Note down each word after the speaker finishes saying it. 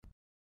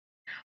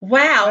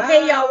Wow.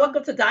 Hey, y'all. Wow.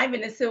 Welcome to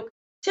Diamond and Silk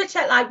Chit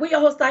Chat Live. We're your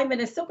host, Diamond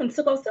and Silk and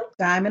Silk on Silk.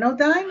 Diamond on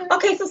diamond.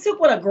 Okay, so Silk,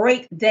 what a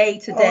great day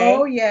today.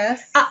 Oh,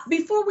 yes.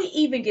 Before we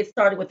even get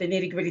started with the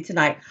nitty gritty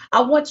tonight,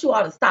 I want you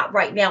all to stop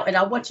right now and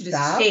I want you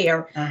to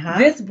share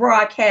this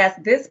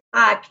broadcast, this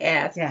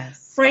podcast,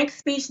 Yes.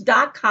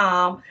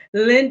 frankspeech.com,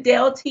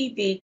 Lindell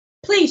TV.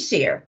 Please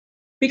share.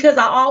 Because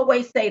I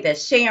always say that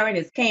sharing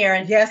is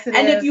caring. Yes, it is.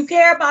 And if you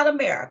care about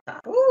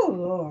America, oh,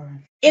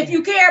 Lord. if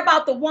you care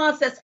about the ones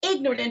that's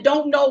ignorant and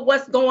don't know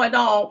what's going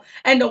on,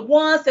 and the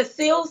ones that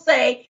still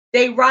say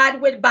they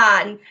ride with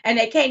Biden and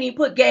they can't even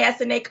put gas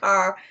in their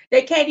car,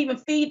 they can't even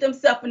feed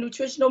themselves a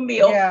nutritional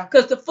meal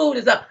because the food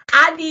is up.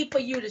 I need for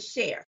you to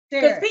share.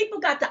 Because people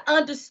got to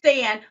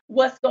understand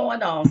what's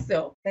going on.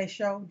 So they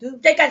sure do.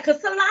 They got,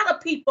 because a lot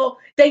of people,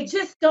 they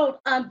just don't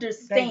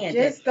understand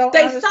They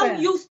so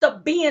used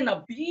to being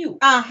abused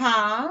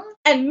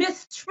and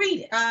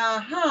mistreated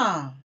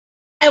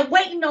and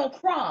waiting on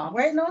crumbs.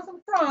 Waiting on some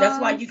crumbs. That's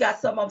why you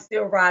got some of them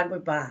still riding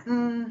with Biden.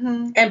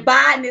 Mm-hmm. And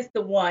Biden is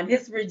the one,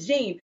 his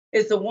regime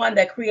is the one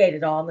that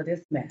created all of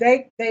this mess.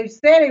 They say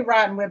they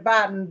riding with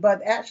Biden,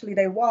 but actually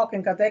they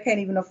walking because they can't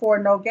even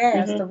afford no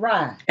gas to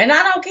ride. And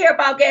I don't care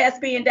about gas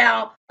being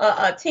down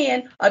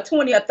 10 or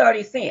 20 or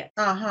 30 cents.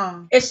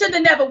 It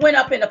shouldn't have never went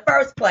up in the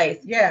first place.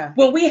 Yeah.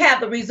 When we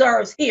have the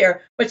reserves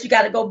here, but you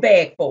got to go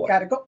beg for it. Got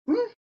to go.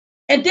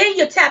 And then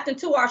you're tapped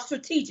into our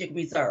strategic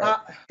reserve.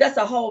 That's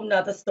a whole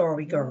nother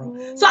story, girl.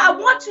 So I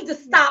want you to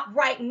stop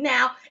right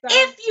now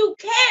if you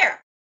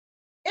care.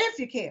 If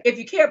you care. If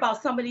you care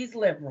about some of these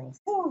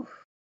liberals. Oh,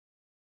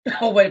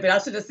 wait a minute. I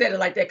should have said it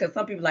like that because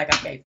some people are like, I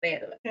can't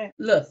stand it. Okay.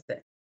 Listen.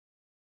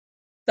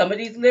 Some of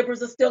these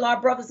liberals are still our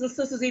brothers and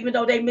sisters, even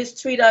though they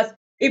mistreat us,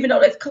 even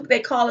though they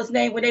call us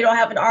names when they don't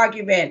have an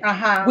argument.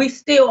 We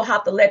still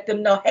have to let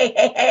them know,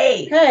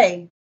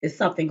 hey. There's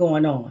something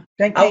going on.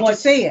 Can't you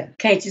see it?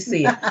 Can't you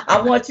see it?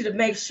 I want you to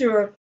make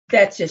sure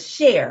that you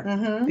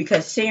share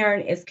because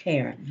sharing is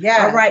caring.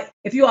 Yeah. All right.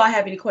 If you all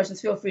have any questions,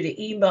 feel free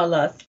to email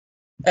us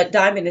at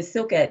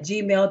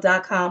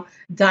diamondandsilk@gmail.com,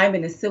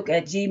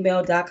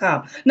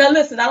 diamondandsilk@gmail.com. Now,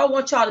 listen, I don't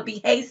want y'all to be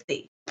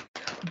hasty,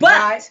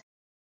 but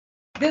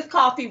this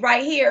coffee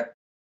right here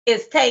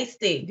is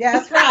tasty. Yeah,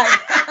 that's right.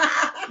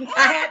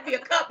 I had me a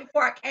cup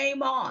before I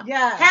came on.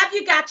 Yeah. Have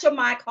you got your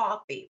My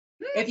Coffee?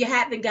 If you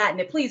haven't gotten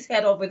it, please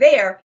head over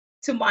there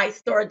to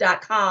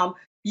mystore.com.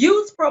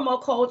 Use promo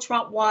code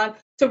Trump1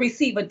 to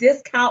receive a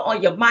discount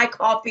on your My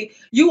Coffee.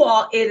 You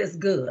all, it is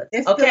good.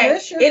 It's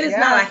delicious. It is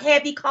not a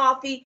heavy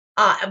coffee,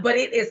 but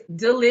it is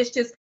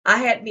delicious. I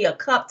had me a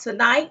cup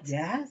tonight.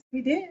 Yes,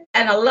 we did.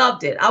 And I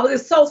loved it.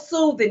 It's so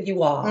soothing,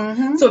 you all.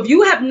 So if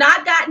you have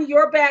not gotten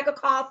your bag of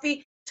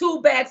coffee, 2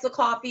 bags of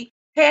coffee,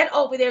 head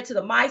over there to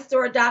the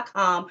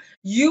mystore.com.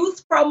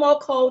 Use promo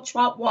code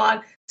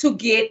Trump1 to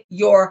get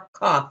your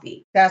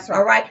coffee. That's right.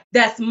 All right.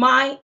 That's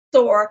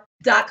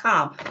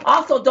mystore.com.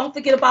 Also, don't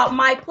forget about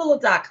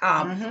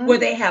mypillow.com, where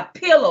they have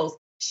pillows,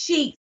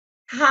 sheets,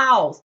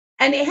 towels,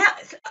 and they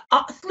have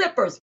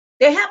slippers.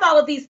 They have all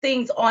of these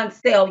things on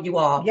sale, you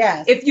all.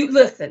 Yes. If you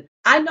listen,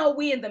 I know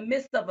we're in the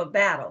midst of a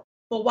battle,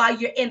 but while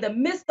you're in the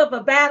midst of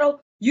a battle,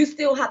 you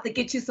still have to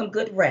get you some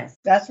good rest.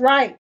 That's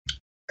right.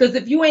 Because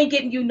if you ain't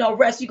getting you no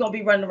rest, you're going to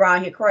be running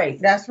around here crazy.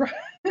 That's right.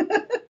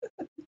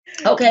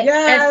 Okay.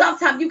 Yes. And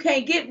sometimes you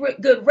can't get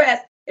good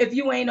rest if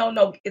you ain't on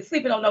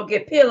sleeping on no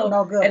good pillow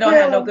and don't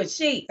have no good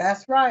sheets.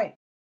 That's right.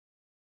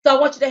 So I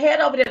want you to head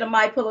over there to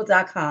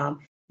mypillow.com.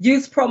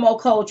 Use promo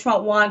code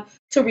Trump1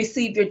 to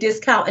receive your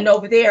discount. And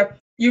over there,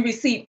 you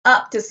receive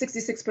up to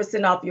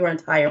 66% off your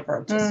entire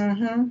purchase.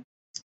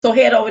 So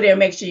head over there and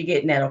make sure you're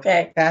getting that,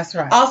 okay? That's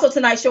right. Also,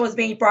 tonight's show is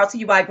being brought to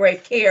you by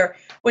Grave Care,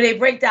 where they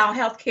break down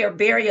healthcare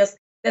barriers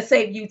that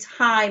save you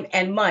time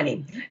and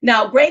money.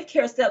 Now, Grave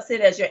Care steps in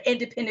as your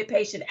independent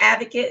patient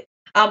advocate.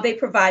 They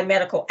provide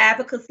medical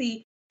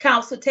advocacy,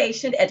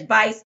 consultation,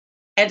 advice,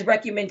 and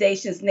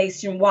recommendations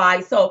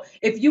nationwide. So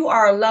if you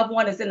are a loved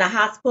one is in the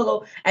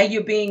hospital and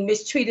you're being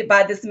mistreated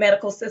by this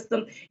medical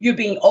system, you're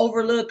being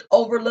overlooked,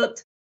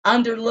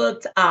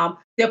 underlooked,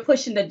 they're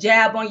pushing the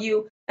jab on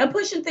you and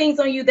pushing things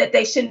on you that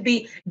they shouldn't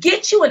be.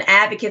 Get you an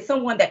advocate,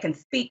 someone that can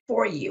speak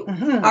for you.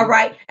 All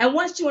right. And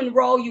once you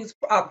enroll, use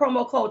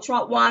promo code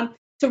Trump1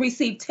 to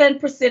receive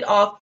 10%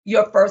 off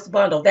your first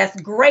bundle. That's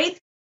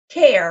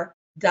GraveCare.com.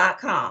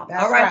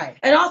 That's all right. Right.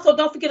 And also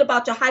don't forget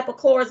about your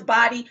hypochlorous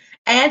body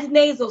and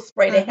nasal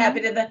spray. They have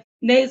it in the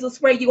nasal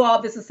spray. You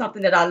all, this is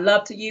something that I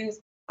love to use.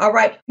 All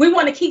right. We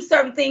want to keep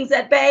certain things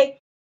at bay.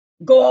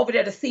 Go over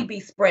there to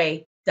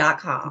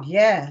cbspray.com.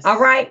 Yes. All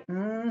right.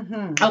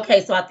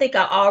 Okay. So I think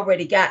I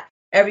already got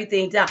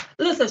everything down.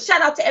 Listen,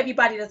 shout out to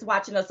everybody that's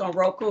watching us on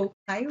Roku.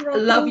 Hi, Roku.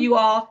 Love you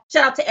all.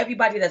 Shout out to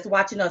everybody that's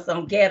watching us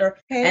on Getter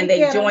and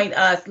they joined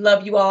us.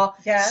 Love you all.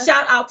 Yes.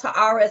 Shout out to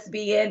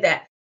RSBN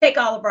that take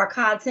all of our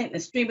content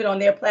and stream it on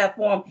their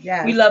platform.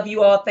 Yes. We love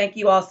you all. Thank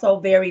you all so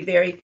very,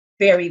 very,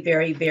 very,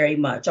 very, very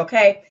much.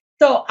 Okay.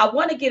 So I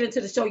want to get into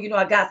the show. You know,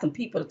 I got some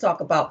people to talk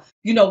about.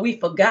 You know, we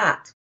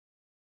forgot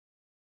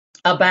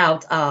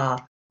about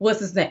what's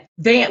his name?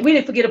 We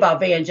didn't forget about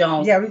Van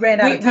Jones. Yeah, we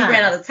ran out of time. We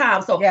ran out of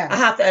time. So I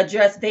have to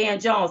address Van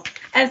Jones.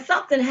 And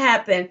something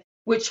happened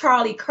with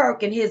Charlie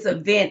Kirk and his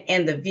event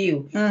and The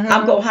View. Mm-hmm.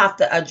 I'm going to have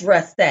to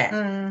address that.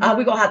 Mm-hmm.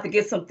 We're going to have to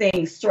get some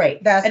things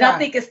straight. That's and right. I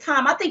think it's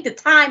time. I think the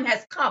time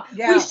has come.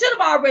 Yeah. We should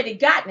have already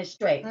gotten it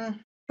straight.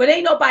 But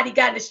ain't nobody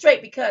gotten it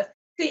straight because,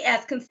 see,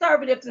 as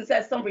conservatives and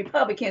as some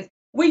Republicans,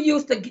 we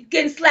used to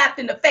getting slapped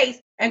in the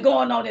face and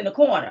going on in the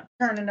corner.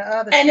 Turning the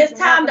other and cheek. it's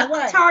time to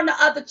away. turn the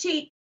other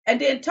cheek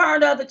and then turn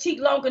the other cheek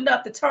long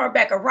enough to turn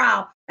back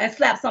around and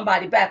slap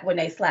somebody back when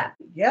they slap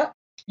you. Yep.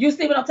 You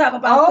see what I'm talking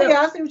about? Oh, yeah,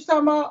 I see what you're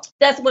talking about.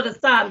 That's what it's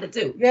time to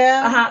do.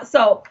 Yeah.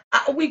 So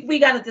we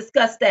got to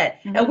discuss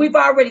that. Mm-hmm. And we've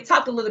already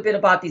talked a little bit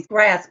about these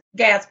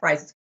gas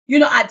prices. You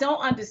know, I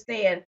don't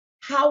understand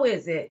how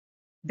is it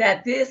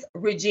that this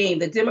regime,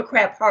 the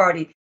Democrat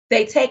Party,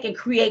 they take and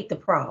create the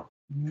problem.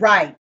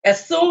 Right.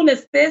 As soon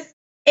as this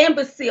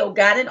imbecile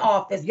got in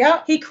office,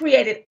 yep, he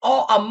created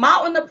a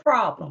mountain of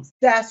problems.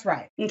 That's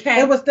right.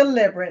 Okay. It was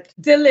deliberate.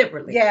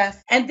 Deliberately.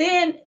 Yes. And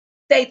then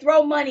they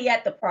throw money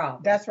at the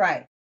problem. That's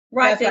right.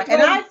 Right. That's right.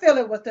 And I feel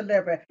it was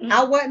deliberate. Mm-hmm.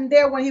 I wasn't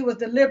there when he was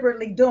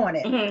deliberately doing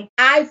it. Mm-hmm.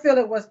 I feel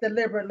it was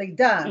deliberately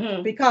done.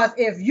 Mm-hmm. Because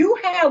if you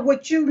have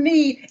what you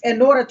need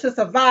in order to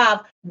survive,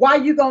 why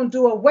you going to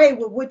do away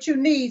with what you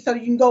need so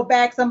you can go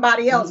back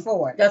somebody else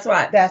for it? That's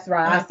right. That's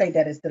right. I say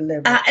that it's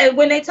deliberate. And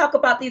when they talk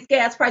about these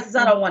gas prices,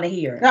 I don't want to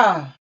hear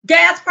it.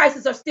 Gas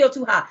prices are still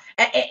too high.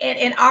 And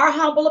in our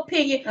humble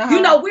opinion,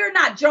 you know, we're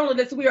not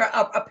journalists, we are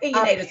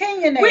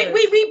opinionators.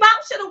 We about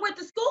should have went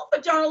to school for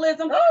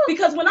journalism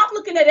because when I'm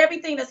looking at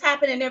everything that's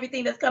happening and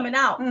everything that's coming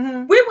out,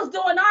 we was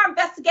doing our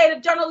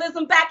investigative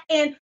journalism back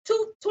in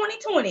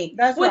 2020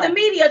 when the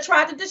media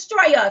tried to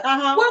destroy us.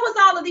 Where was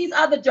all of these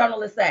other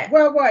journalists at?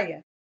 Where were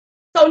you?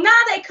 So now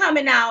they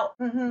coming out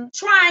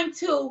trying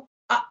to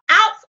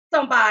out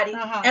somebody,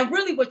 and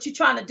really what you're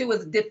trying to do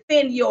is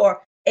defend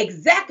your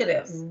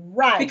executives,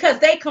 right? Because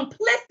they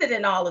complicit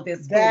in all of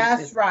this.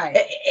 That's right,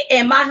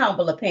 in my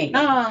humble opinion.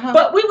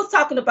 But we was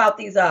talking about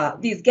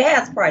these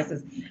gas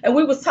prices, and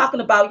we was talking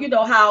about, you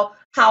know,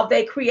 how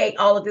they create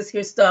all of this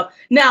here stuff.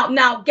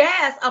 Now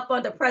gas up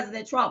under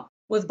President Trump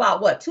was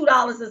about what,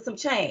 $2 and some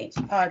change,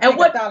 and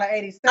what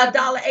 $1.87.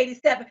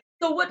 $1.87.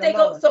 So what they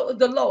go, so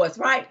the lowest,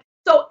 right?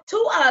 So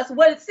to us,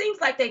 what it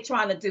seems like they're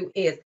trying to do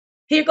is,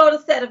 here go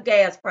the set of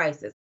gas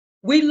prices.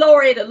 We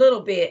lower it a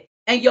little bit,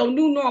 and your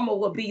new normal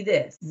will be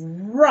this.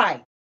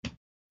 Right.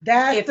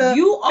 That's if the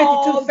you 52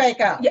 all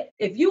fake out. Yeah,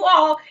 if you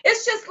all,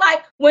 it's just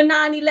like when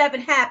 9/11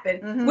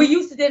 happened. We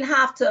used to didn't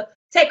have to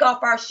take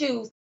off our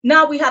shoes.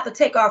 Now we have to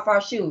take off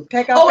our shoes.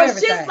 It's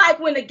everything. Just like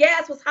when the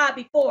gas was high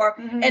before,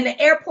 and the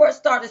airport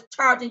started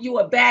charging you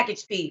a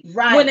baggage fee.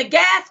 Right. When the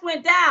gas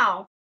went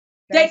down,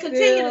 they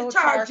continue to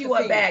charge you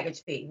a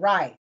baggage fee.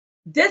 Right.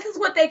 This is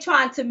what they're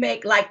trying to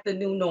make like the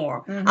new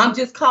norm. I'm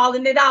just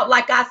calling it out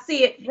like I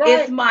see it. Right.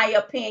 It's my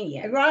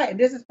opinion. Right.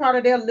 This is part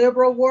of their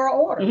liberal world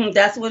order.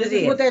 That's what it is.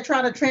 This is what they're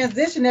trying to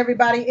transition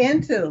everybody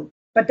into.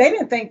 But they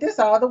didn't think this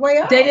all the way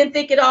out. They didn't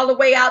think it all the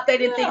way out. They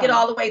didn't think it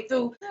all the way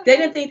through. They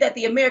didn't think that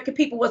the American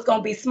people was going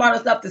to be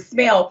smart enough to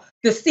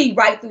see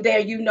right through their,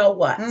 you know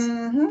what,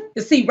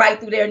 to see right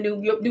through their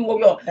New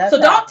York.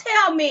 So don't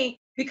tell me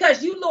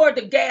because you lowered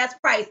the gas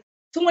price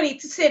 20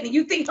 cents, and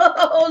you think, look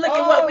at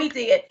what we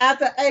did.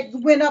 After it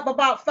went up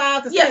about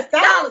 $5 to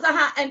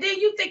 $6. And then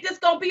you think this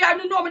gonna be our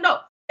new normal. No,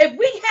 if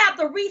we have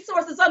the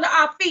resources under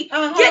our feet,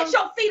 get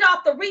your feet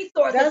off the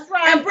resources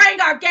and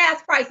bring our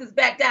gas prices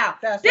back down.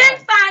 Then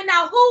find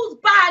out who's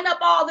buying up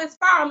all this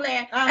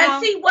farmland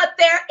and see what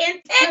their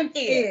intent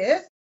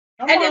is.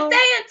 And if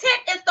their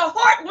intent is to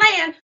hoard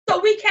land so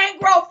we can't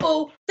grow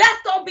food,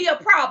 that's going to be a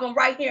problem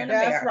right here in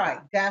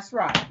America. That's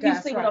right. You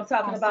see what I'm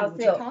talking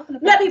about, Sil?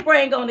 Let me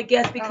bring on the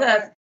guest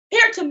because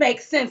here to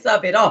make sense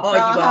of it all, you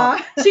all.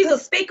 She's a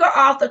speaker,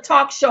 author,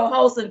 talk show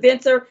host,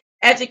 inventor,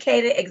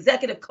 educator,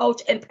 executive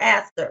coach, and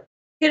pastor.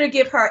 Here to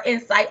give her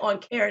insight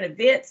on current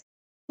events.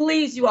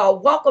 Please, you all,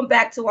 welcome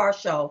back to our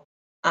show,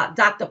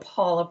 Dr.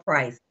 Paula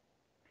Price.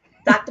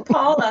 Dr.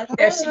 Paula,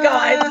 there she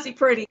goes. Isn't she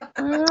pretty?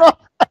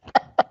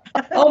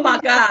 Oh my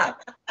God.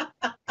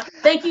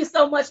 Thank you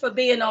so much for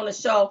being on the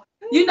show.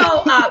 You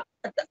know,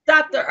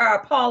 Dr.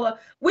 Paula,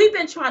 we've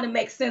been trying to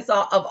make sense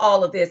of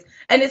all of this.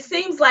 And it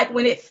seems like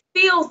when it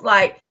feels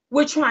like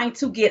we're trying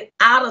to get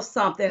out of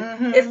something,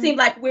 it seems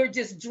like we're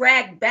just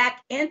dragged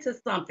back into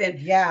something.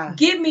 Yeah.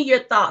 Give me your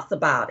thoughts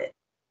about it.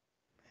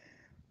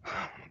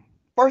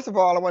 First of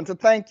all, I want to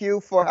thank you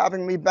for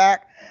having me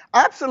back.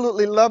 I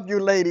absolutely love you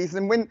ladies.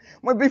 And when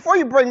before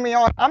you bring me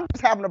on, I'm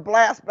just having a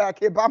blast back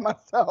here by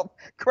myself,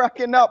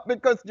 cracking up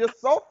because you're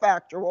so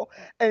factual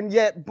and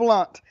yet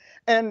blunt.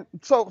 And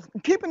so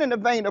keeping in the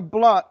vein of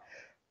blunt,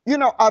 you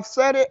know, I've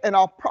said it and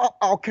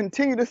I'll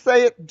continue to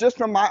say it just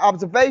from my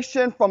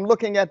observation, from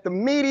looking at the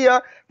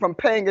media, from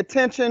paying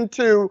attention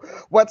to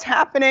what's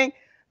happening.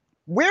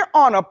 We're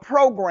on a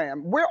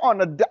program. We're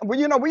on a,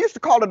 you know, we used to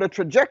call it a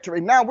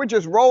trajectory. Now we're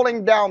just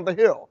rolling down the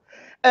hill.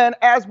 And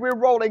as we're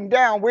rolling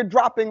down, we're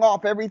dropping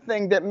off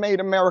everything that made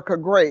America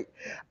great.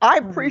 I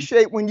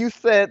appreciate when you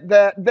said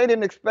that they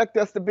didn't expect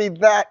us to be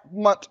that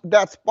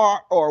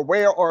smart or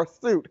wear or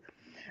suit.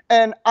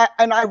 And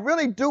I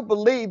really do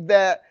believe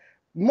that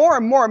more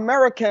and more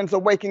Americans are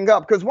waking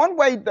up, because one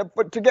way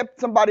to get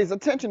somebody's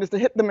attention is to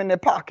hit them in their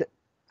pocket.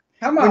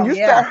 Come on, when you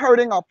start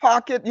hurting our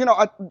pocket,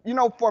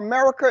 for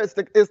America, it's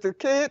the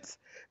kids,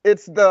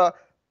 it's the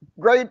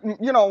great,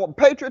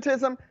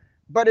 patriotism,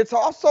 but it's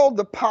also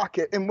the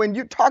pocket. And when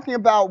you're talking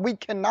about we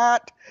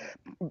cannot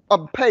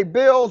pay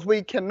bills,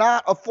 we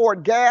cannot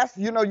afford gas,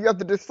 you have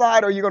to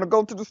decide, are you going to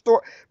go to the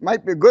store?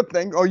 Might be a good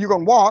thing, or you're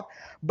going to walk.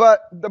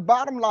 But the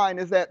bottom line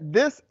is that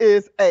this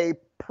is a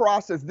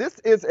process. This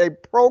is a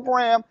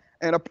program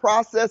and a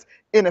process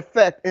in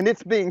effect, and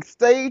it's being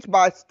stage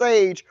by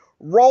stage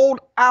rolled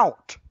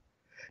out.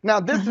 Now,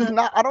 this is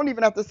not, I don't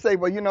even have to say,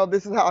 well,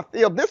 this is how I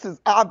feel. This is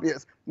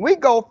obvious. We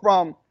go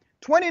from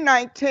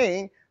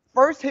 2019,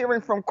 first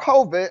hearing from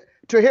COVID,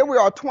 to here we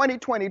are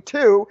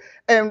 2022,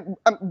 and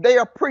they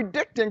are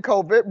predicting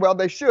COVID. Well,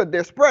 they should,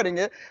 they're spreading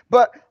it,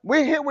 but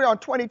here we are in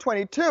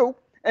 2022,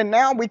 and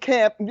now we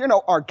can't,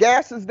 our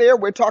gas is there.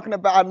 We're talking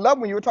about, I love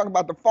when you were talking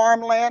about the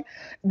farmland.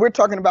 We're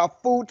talking about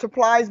food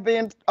supplies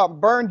being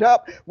burned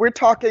up. We're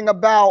talking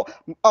about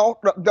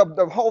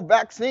the whole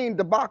vaccine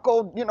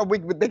debacle.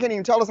 They can't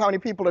even tell us how many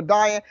people are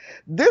dying.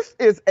 This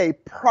is a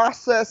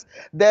process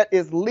that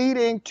is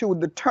leading to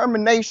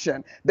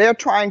determination. They're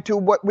trying to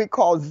what we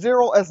call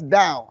zero us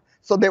down,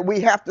 so that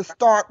we have to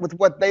start with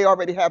what they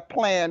already have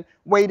planned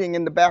waiting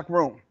in the back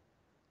room.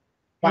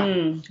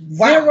 Wow.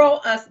 Zero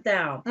us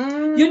down.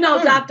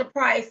 Dr.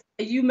 Price,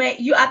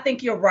 I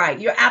think you're right.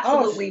 You're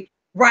absolutely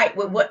right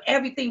with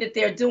everything that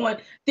they're doing.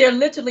 They're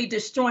literally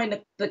destroying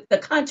the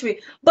country.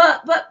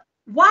 But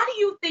why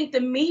do you think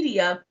the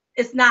media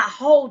is not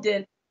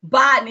holding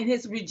Biden and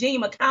his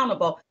regime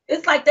accountable?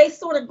 It's like they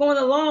sort of going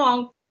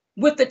along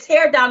with the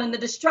tear down and the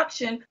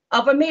destruction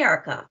of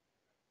America.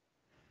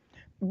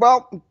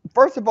 Well,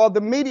 first of all,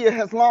 the media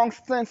has long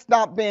since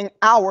stopped being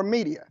our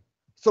media.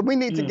 So we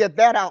need to get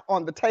that out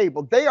on the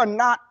table. They are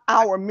not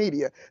our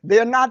media.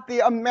 They're not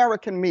the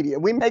American media.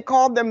 We may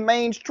call them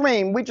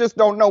mainstream. We just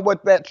don't know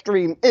what that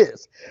stream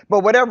is. But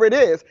whatever it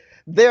is,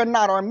 they're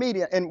not our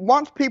media. And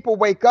once people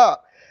wake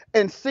up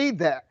and see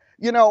that,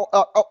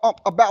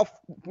 about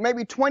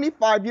maybe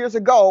 25 years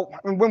ago,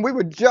 when we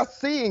were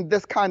just seeing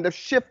this kind of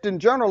shift in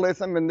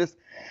journalism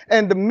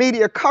and the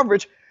media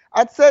coverage,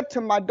 I said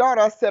to my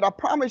daughter, I said, I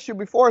promise you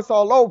before it's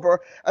all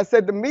over, I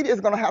said, the media is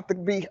going to have to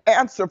be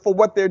answered for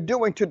what they're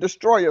doing to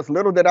destroy us.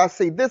 Little did I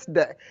see this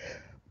day.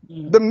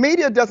 The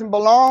media doesn't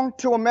belong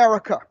to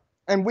America.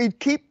 And we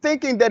keep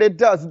thinking that it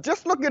does.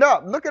 Just look it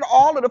up. Look at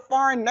all of the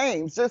foreign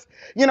names. Just,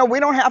 we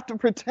don't have to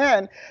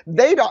pretend.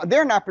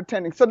 They're not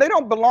pretending. So they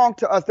don't belong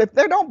to us. If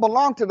they don't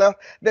belong to us,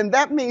 then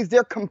that means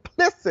they're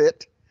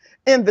complicit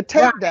in the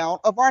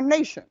takedown of our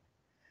nation.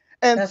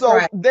 And that's so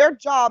their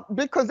job,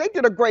 because they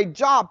did a great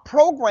job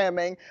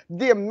programming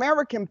the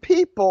American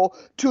people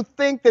to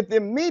think that the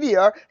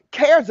media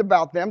cares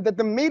about them, that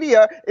the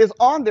media is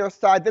on their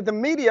side, that the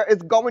media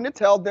is going to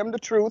tell them the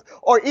truth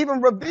or even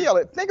reveal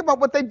it. Think about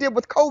what they did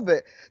with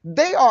COVID.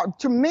 They are,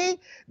 to me,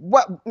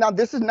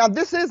 this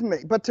is me,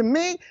 but to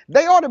me,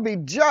 they ought to be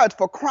judged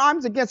for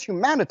crimes against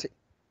humanity.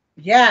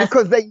 Yes.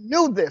 Because they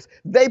knew this.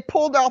 They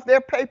pulled off their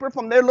paper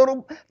from their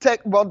little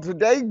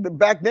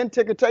back then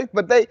ticker tape,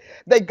 but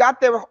they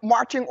got their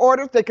marching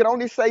orders. They could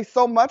only say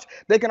so much.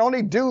 They can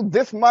only do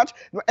this much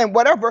and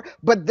whatever,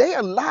 but they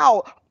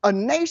allow a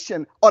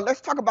nation, or let's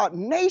talk about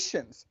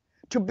nations,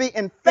 to be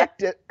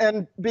infected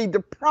and be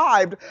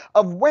deprived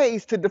of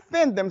ways to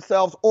defend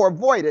themselves or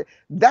avoid it.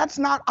 That's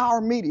not our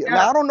media.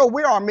 Now, I don't know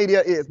where our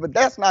media is, but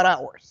that's not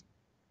ours.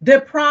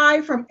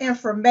 Deprived from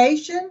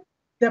information,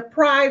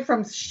 deprived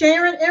from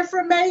sharing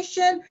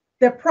information,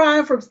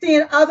 deprived from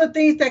seeing other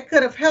things that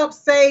could have helped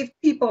save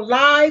people's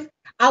lives.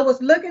 I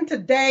was looking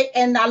today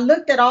and I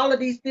looked at all of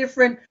these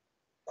different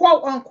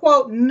quote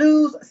unquote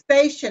news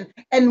stations.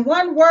 And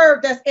one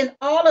word that's in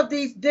all of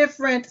these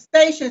different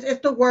stations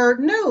is the word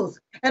news.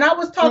 And I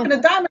was talking to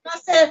Diamond, I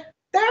said,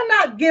 they're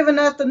not giving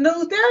us the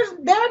news.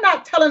 They're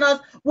not telling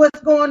us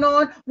what's going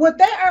on. What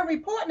they are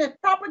reporting is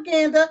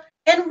propaganda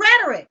and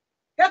rhetoric.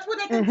 That's what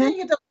they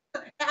continue to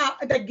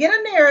they get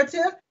a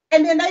narrative,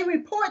 and then they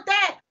report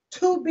that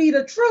to be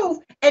the truth,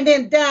 and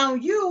then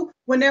down you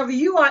whenever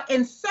you are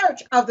in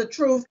search of the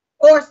truth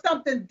or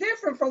something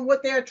different from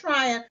what they're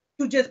trying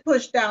to just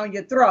push down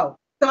your throat.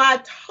 So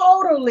I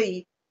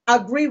totally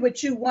agree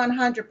with you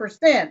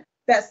 100%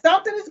 that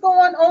something is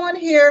going on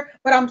here,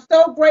 but I'm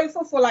so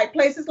grateful for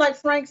places like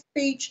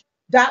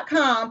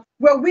frankspeech.com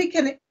where we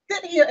can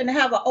sit here and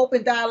have an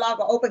open dialogue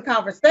or open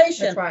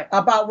conversation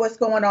about what's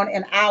going on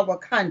in our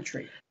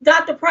country.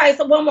 Dr. Price,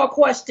 one more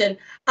question.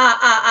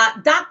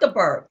 Dr.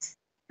 Birx,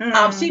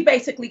 she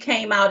basically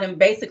came out and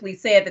basically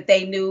said that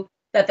they knew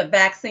that the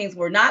vaccines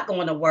were not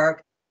going to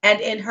work.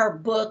 And in her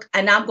book,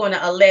 and I'm going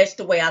to allege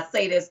the way I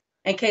say this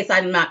in case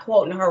I'm not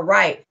quoting her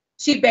right,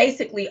 she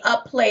basically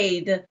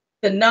upplayed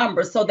the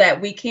numbers so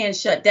that we can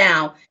shut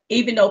down,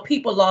 even though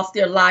people lost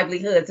their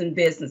livelihoods and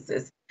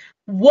businesses.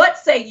 What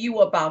say you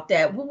about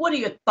that? What are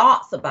your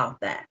thoughts about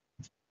that?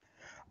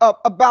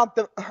 about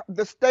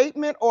the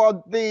statement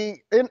or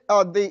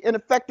the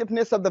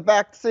ineffectiveness of the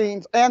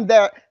vaccines, and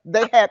that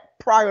they had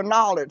prior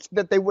knowledge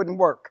that they wouldn't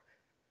work?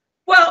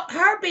 Well,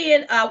 her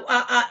being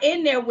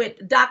in there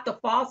with Dr.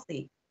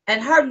 Fauci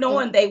and her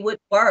knowing they would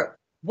work,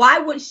 why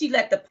wouldn't she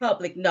let the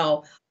public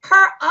know?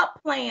 Her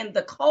upplaying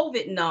the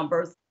COVID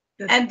numbers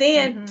and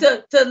then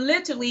to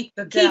literally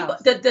keep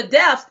the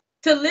deaths,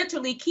 to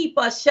literally keep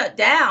us shut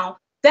down,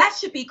 that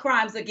should be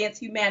crimes against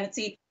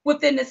humanity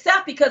within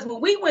itself. Because when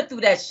we went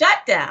through that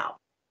shutdown,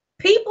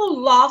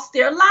 people lost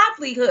their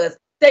livelihoods.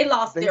 They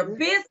lost their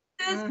business.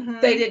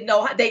 They didn't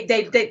know how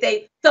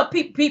so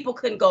people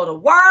couldn't go to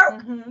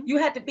work. You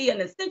had to be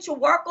an essential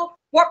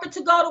worker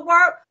to go to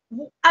work.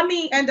 I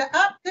mean, and the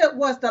uptip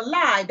was the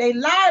lie. They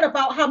lied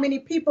about how many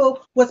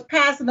people was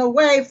passing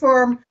away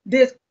from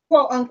this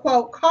quote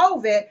unquote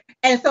COVID.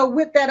 And so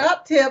with that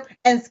uptip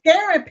and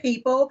scaring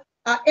people,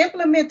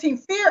 implementing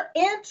fear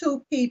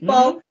into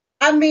people,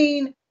 I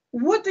mean,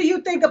 what do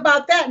you think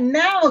about that?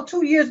 Now,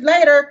 2 years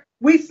later,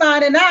 we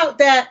finding out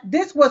that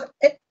this was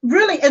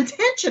really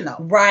intentional.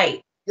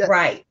 Right. Yes.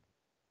 Right.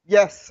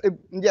 Yes.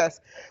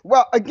 Yes.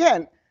 Well,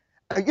 again,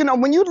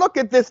 when you look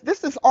at this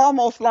is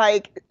almost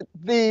like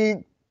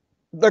the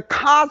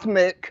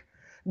cosmic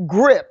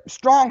grip,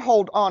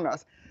 stronghold on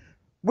us.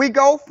 We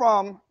go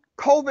from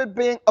COVID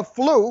being a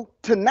flu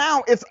to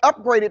now it's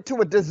upgraded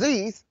to a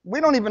disease. We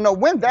don't even know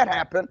when that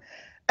happened.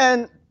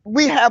 And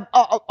we have,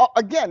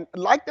 again,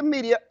 like the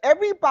media,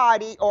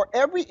 everybody or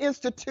every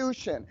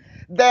institution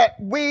that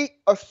we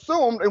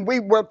assumed and we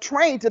were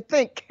trained to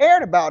think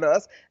cared about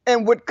us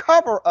and would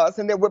cover us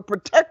and that would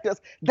protect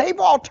us, they've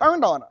all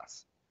turned on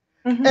us.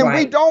 And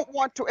we don't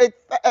want to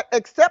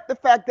accept the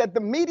fact that the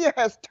media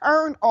has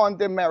turned on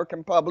the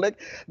American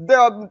public.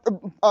 The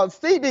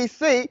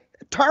CDC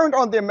turned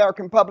on the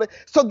American public.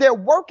 So they're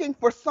working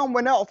for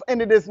someone else,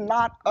 and it is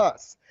not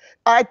us.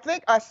 I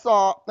think I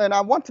saw, and I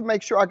want to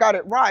make sure I got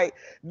it right,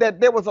 that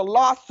there was a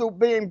lawsuit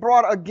being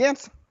brought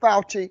against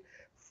Fauci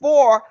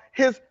for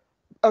his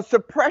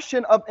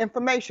suppression of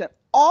information.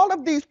 All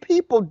of these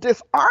people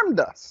disarmed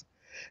us.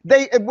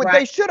 They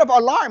should have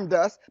alarmed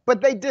us,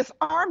 but they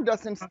disarmed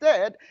us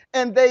instead,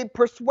 and they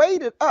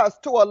persuaded us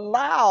to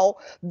allow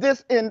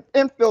this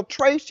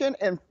infiltration,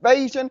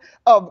 invasion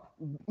of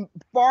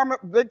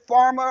big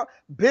pharma,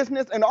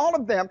 business, and all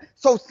of them.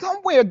 So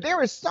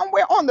there is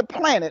somewhere on the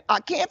planet, I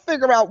can't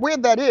figure out where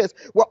that is,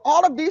 where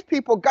all of these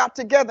people got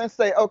together and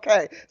say,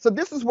 okay, so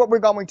this is what we're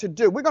going to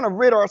do. We're going to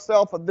rid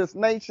ourselves of this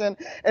nation,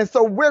 and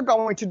so we're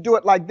going to do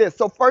it like this.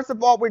 So first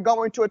of all, we're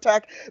going to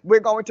attack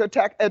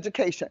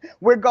education.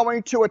 We're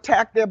going to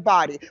attack their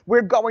body.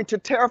 We're going to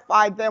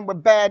terrify them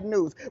with bad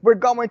news. We're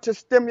going to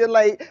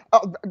stimulate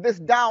this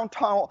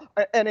downturn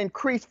and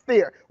increase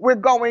fear. We're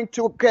going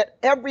to get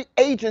every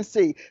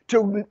agency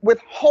to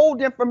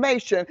withhold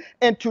information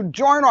and to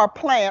join our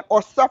plan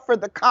or suffer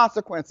the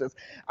consequences.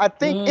 I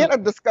think in a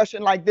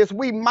discussion like this,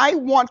 we might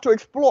want to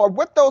explore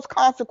what those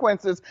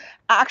consequences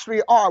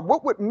actually are.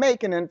 What would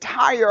make an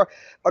entire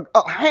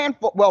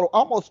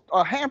almost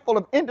a handful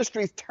of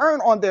industries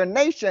turn on their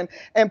nation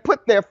and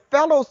put their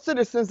fellow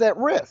citizens at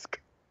risk?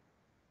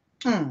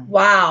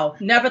 Wow,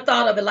 never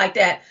thought of it like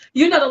that.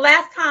 The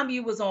last time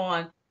you was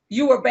on,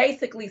 you were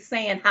basically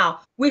saying how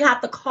we have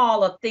to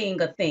call a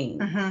thing a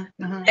thing.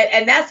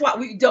 And that's why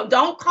we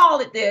don't call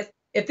it this.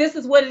 If this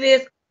is what it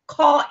is,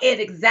 call it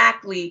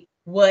exactly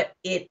what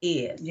it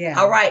is. Yeah.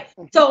 All right.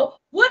 So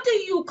what do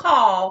you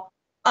call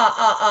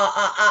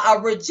a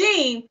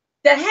regime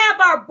that have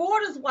our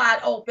borders wide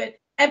open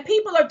and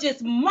people are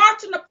just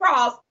marching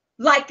across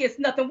like it's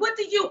nothing?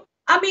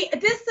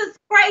 This is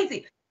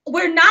crazy.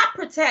 We're not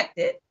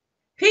protected.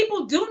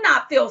 People do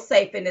not feel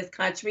safe in this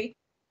country.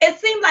 It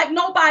seems like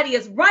nobody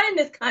is running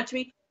this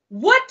country.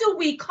 What do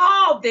we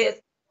call this?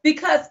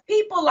 Because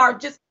people are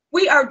just,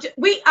 we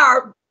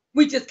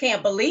just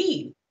can't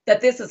believe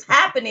that this is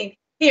happening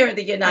here in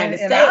the United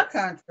States. In our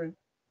country.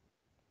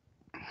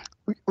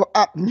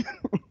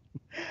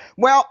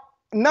 Well,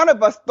 none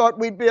of us thought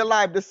we'd be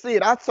alive to see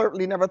it. I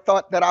certainly never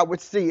thought that I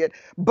would see it.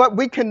 But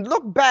we can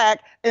look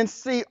back and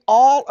see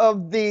all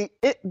of the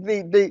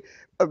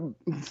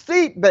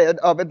seedbed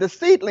of it, the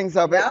seedlings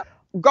of it,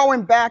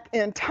 going back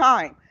in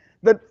time.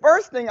 The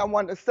first thing I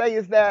want to say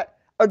is that,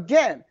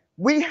 again,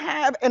 we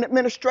have an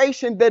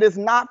administration that is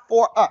not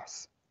for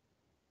us.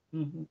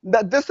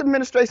 That this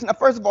administration,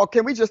 first of all,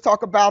 can we just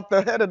talk about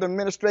the head of the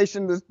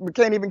administration? We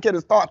can't even get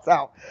his thoughts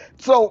out.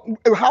 So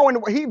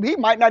he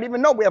might not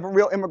even know we have a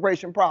real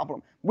immigration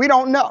problem. We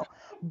don't know.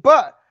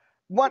 But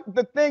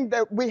the thing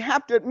that we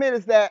have to admit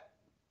is that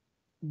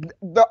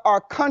our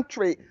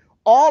country,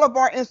 all of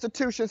our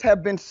institutions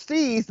have been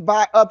seized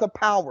by other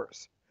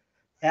powers.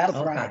 That's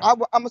right.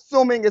 I'm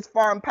assuming it's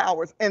foreign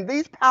powers. And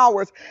these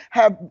powers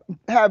have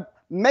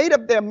made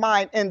up their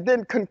mind and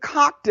then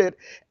concocted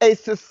a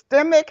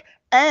systemic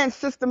and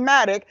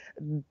systematic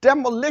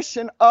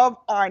demolition of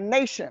our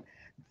nation.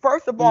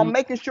 First of all,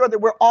 making sure that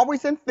we're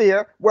always in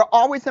fear, we're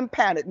always in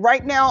panic.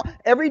 Right now,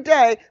 every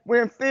day,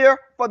 we're in fear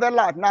for their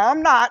life. Now,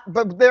 I'm not,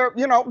 but there,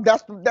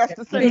 that's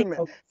the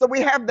sentiment. So we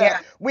have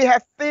that. Yeah. We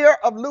have fear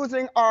of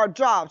losing our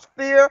jobs,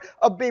 fear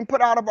of being put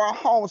out of our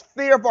homes,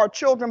 fear of our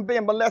children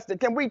being molested.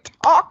 Can we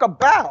talk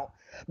about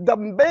the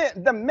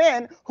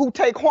men who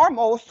take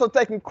hormones so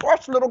they can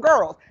crush little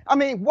girls? I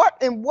mean,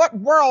 in what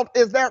world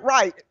is that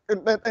right?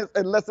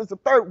 Unless it's a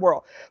third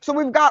world. So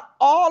we've got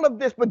all of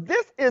this, but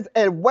this is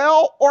a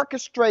well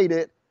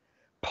orchestrated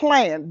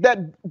plan that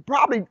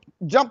probably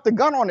jumped the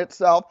gun on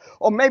itself,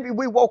 or maybe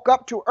we woke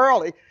up too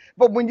early.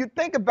 But when you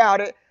think about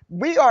it,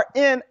 we are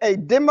in a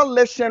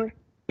demolition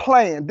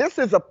plan. This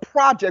is a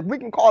project. We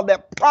can call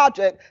that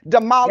Project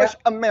Demolish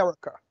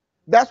America.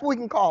 That's what we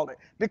can call it,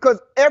 because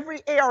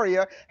every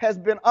area has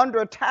been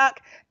under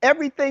attack.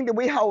 Everything that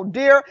we hold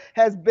dear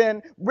has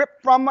been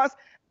ripped from us.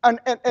 And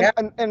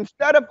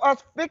instead of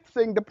us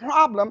fixing the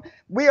problem,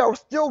 we are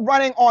still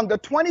running on the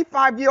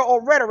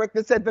 25-year-old rhetoric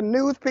that said the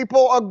news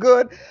people are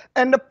good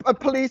and the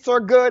police are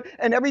good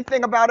and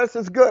everything about us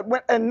is good,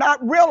 and not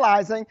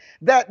realizing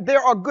that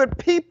there are good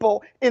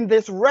people in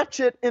this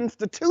wretched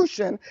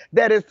institution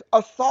that is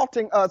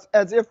assaulting us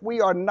as if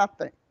we are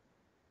nothing.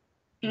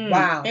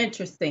 Wow.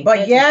 Interesting.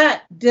 But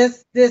yet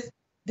this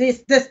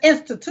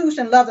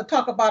institution loves to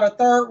talk about a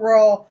third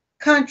world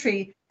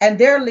country and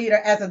their leader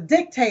as a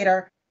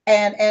dictator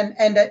and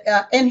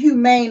the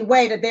inhumane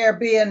way that they're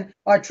being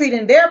or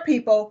treating their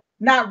people,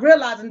 not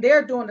realizing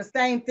they're doing the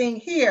same thing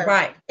here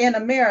in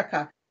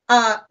America.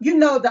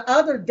 The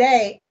other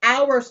day,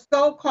 our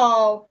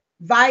so-called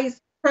Vice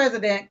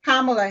President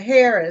Kamala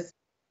Harris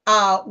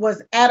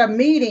was at a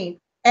meeting,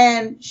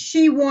 and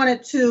she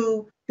wanted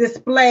to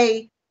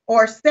display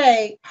or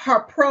say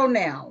her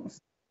pronouns.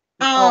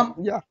 What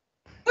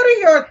are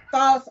your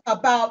thoughts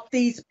about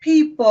these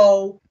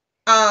people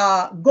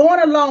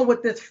going along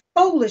with this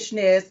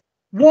foolishness,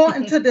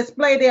 wanting to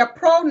display their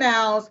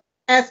pronouns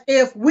as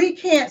if we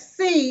can't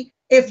see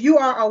if you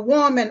are a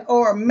woman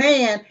or a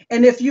man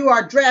and if you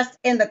are dressed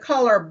in the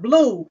color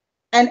blue?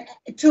 And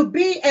to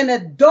be an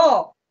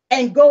adult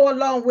and go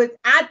along with,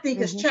 I think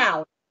it's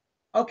childish.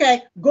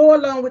 Okay, go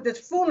along with this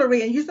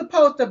foolery, and you're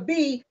supposed to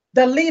be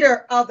the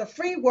leader of the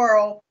free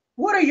world.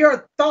 What are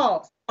your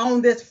thoughts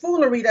on this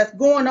foolery that's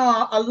going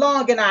on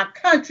along in our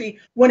country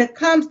when it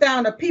comes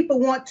down to people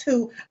want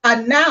to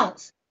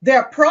announce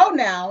their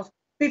pronouns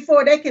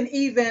before they can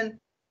even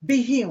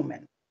be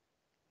human?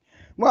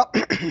 Well,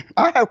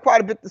 I have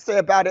quite a bit to say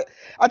about it.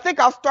 I think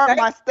I'll start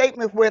my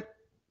statement with,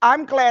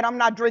 I'm glad I'm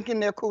not drinking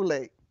their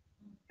Kool-Aid.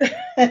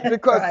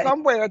 Because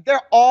somewhere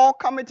they're all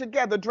coming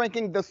together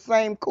drinking the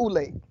same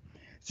Kool-Aid.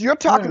 So you're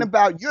talking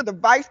about, you're the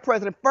vice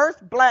president,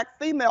 first black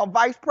female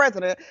vice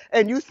president,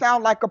 and you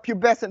sound like a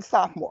pubescent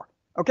sophomore.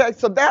 Okay,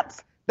 so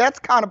that's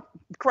kind of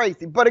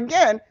crazy. But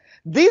again,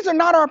 these are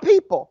not our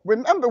people.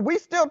 Remember, we're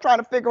still trying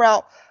to figure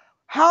out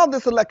how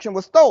this election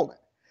was stolen.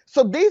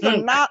 So these are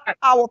not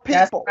our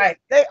people.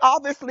 They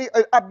obviously,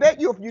 I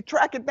bet you if you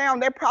track it down,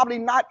 they're probably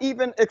not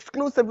even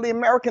exclusively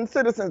American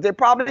citizens. They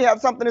probably have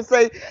something to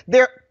say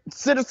they're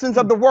citizens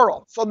of the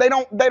world. So they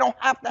don't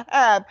have to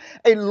have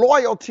a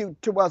loyalty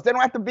to us. They don't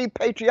have to be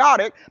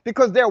patriotic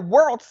because they're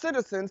world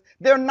citizens.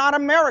 They're not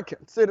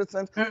American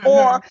citizens,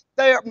 or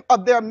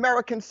their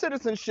American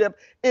citizenship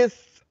is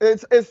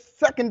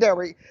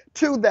secondary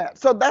to that.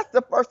 So that's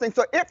the first thing.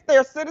 So if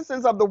they're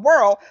citizens of the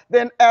world,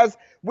 then as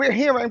we're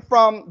hearing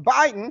from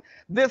Biden,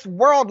 this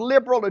world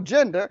liberal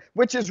agenda,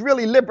 which is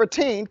really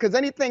libertine, because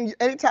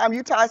anytime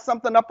you tie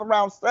something up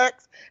around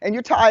sex and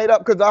you tie it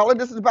up, because all of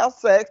this is about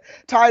sex,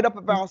 tie it up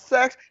about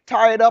sex,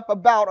 tie it up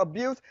about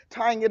abuse,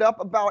 tying it up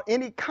about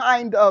any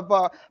kind of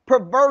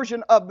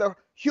perversion of the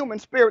human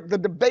spirit, the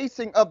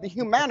debasing of the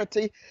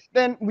humanity,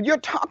 then you're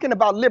talking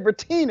about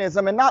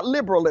libertinism and not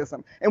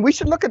liberalism. And we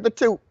should look at the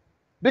two,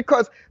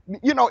 because,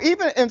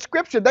 even in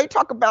scripture, they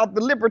talk about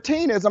the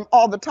libertinism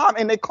all the time,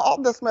 and they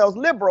call themselves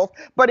liberals,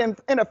 but in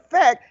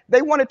effect,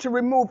 they wanted to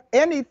remove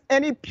any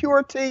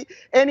purity,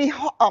 any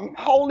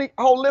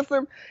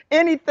holism,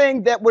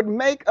 anything that would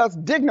make us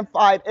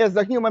dignified as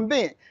a human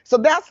being. So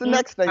that's the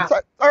next thing.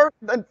 So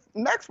the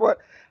next one,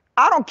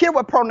 I don't care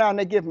what pronoun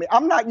they give me.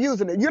 I'm not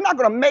using it. You're not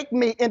going to make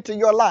me into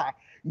your lie.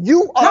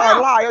 You are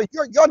a liar.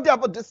 Your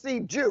devil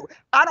deceived you.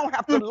 I don't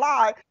have to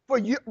lie for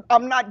you.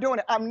 I'm not doing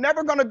it. I'm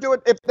never going to do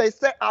it. If they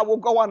say I will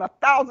go on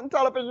 1,000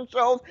 television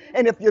shows,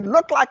 and if you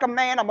look like a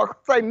man, I'm going to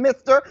say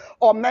Mr.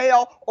 or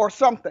male or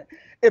something.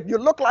 If you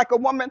look like a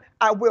woman,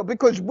 I will,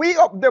 because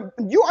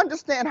you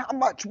understand how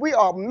much we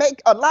are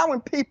allowing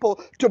people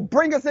to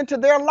bring us into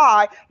their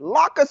lie,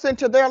 lock us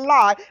into their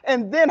lie,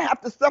 and then have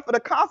to suffer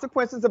the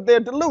consequences of their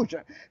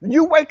delusion.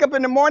 You wake up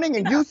in the morning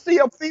and you see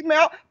a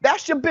female,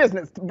 that's your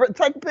business.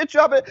 Take a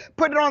picture of it,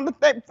 put it on the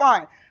thing,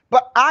 fine.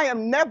 But I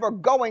am never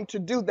going to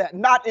do that,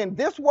 not in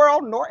this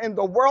world nor in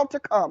the world to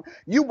come.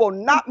 You will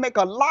not make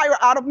a liar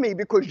out of me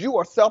because you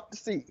are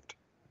self-deceived.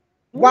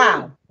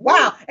 Wow.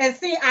 And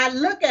see, I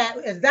look at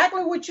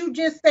exactly what you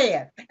just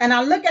said, and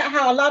I look at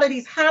how a lot of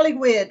these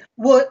Hollywood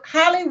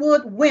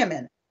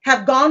women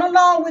have gone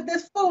along with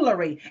this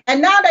foolery.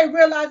 And now they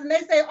realize and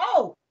they say,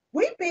 oh,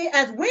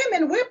 as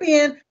women, we're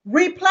being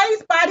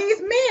replaced by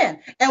these men.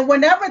 And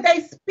whenever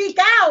they speak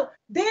out,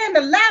 then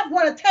the left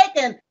want to take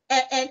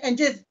and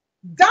just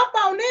dump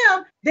on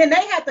them, then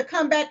they have to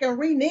come back and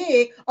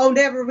renege on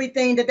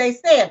everything that they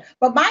said.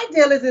 But my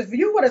deal is, if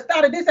you would have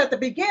started this at the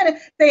beginning,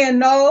 saying,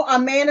 no, a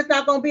man is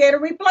not going to be able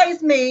to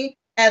replace me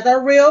as a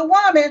real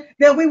woman,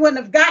 then we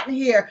wouldn't have gotten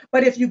here.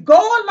 But if you go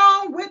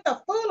along with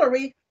the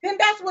foolery, then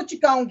that's what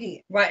you're going to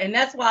get. Right. And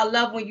that's why I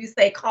love when you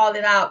say call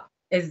it out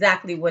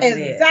exactly what it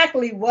is.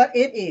 Exactly what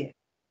it is.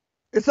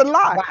 It's a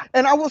lie. Wow.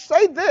 And I will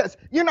say this,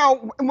 you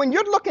know, when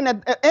you're looking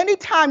at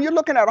anytime you're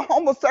looking at a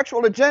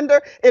homosexual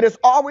agenda, it is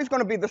always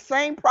going to be the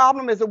same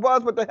problem as it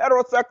was with the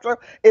heterosexual.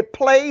 It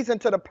plays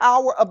into the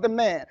power of the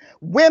man.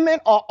 Women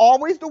are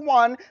always the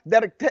one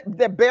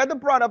that bear the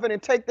brunt of it and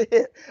take the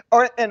hit.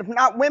 And if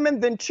not women,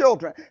 then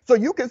children. So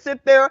you can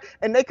sit there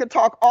and they can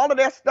talk all of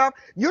that stuff.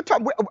 You're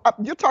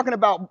talking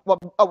about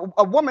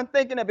a woman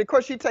thinking that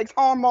because she takes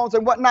hormones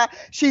and whatnot,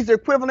 she's the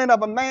equivalent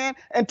of a man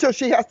until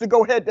she has to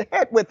go head to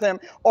head with him,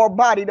 or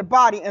body to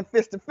body and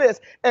fist to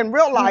fist, and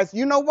realize,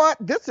 you know what?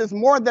 This is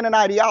more than an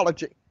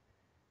ideology.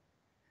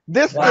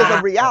 This is a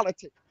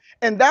reality.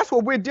 And that's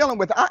what we're dealing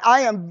with.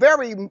 I am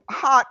very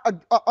hot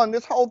on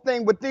this whole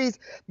thing with these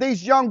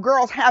young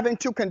girls having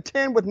to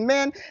contend with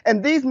men.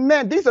 And these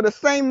men, these are the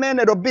same men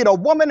that'll beat a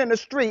woman in the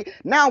street.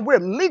 Now we're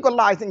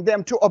legalizing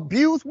them to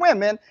abuse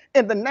women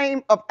in the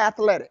name of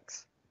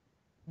athletics.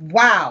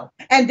 Wow.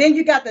 And then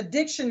you got the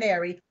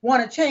dictionary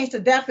want to change the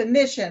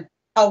definition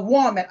a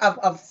woman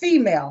of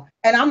female,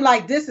 and I'm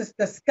like, this is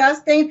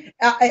disgusting.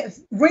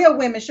 Real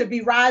women should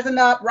be rising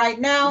up right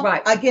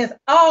now against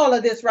all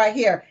of this right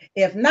here.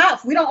 If not,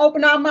 if we don't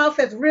open our mouth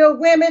as real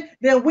women,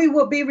 then we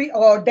will be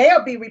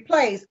they'll be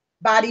replaced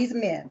by these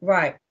men.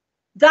 Right.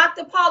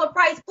 Dr. Paula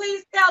Price,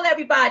 please tell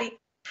everybody,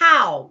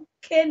 how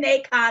can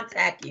they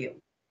contact you?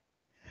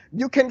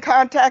 You can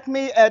contact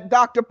me at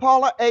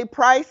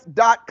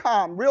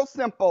drpaulaaprice.com. Real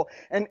simple.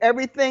 And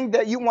everything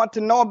that you want to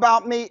know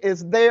about me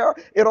is there.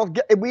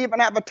 We even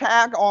have a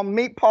tag on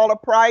Meet Paula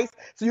Price,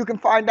 so you can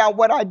find out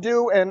what I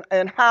do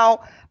and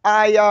how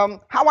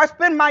I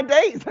spend my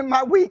days and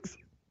my weeks.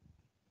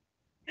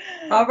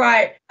 All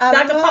right.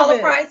 Dr. Paula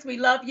Price, we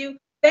love you.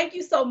 Thank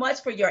you so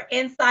much for your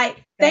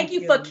insight. Thank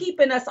you for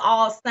keeping us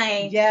all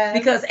sane. Yes.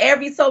 Because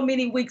every so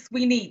many weeks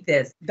we need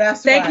this.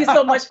 Thank you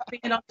so much for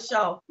being on the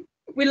show.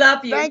 We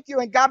love you. Thank you,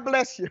 and God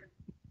bless you.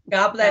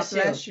 God bless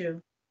you.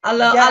 I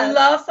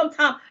love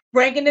sometimes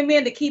bringing them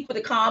in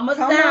to calm us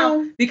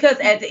down, because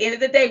at the end of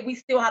the day, we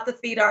still have to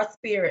feed our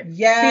spirit.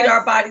 Feed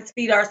our bodies,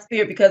 feed our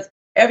spirit, because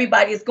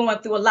everybody is going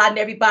through a lot and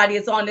everybody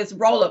is on this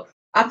roller.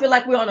 I feel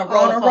like we're on a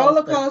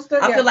roller coaster.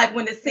 I feel like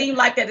when it seems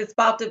like that it's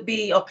about to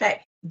be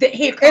okay,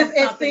 here comes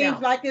it seems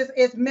else. Like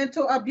it's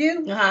mental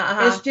abuse.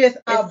 It's just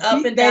up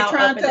and down. They're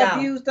trying to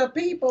abuse the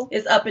people.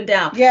 It's up and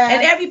down. Yeah.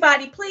 And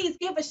everybody, please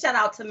give a shout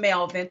out to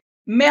Melvin.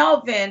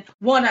 Melvin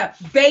wanna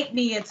bait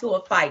me into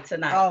a fight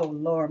tonight. Oh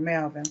Lord,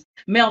 Melvin.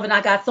 Melvin, I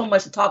got so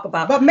much to talk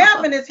about. But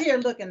Melvin is here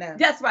looking at us.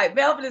 That's right.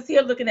 Melvin is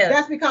here looking at us.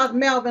 That's because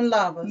Melvin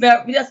loves us.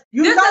 This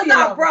is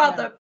our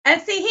brother.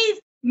 And see,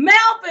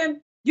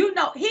 Melvin, you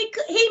know, he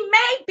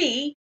may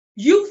be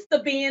used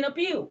to being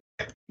abused.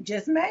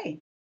 Just may.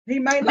 He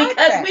may like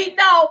because that. We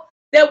know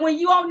that when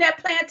you on that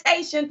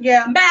plantation,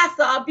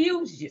 master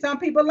abuse you. Some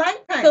people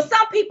like pain. So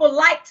some people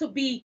like to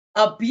be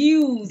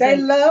abused. They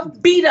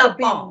love beat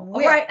up on.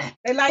 Right?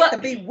 They like to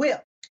be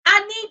whipped. I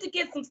need to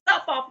get some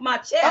stuff off my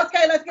chest.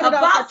 Okay, let's get it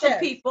off about some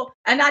people,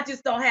 and I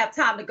just don't have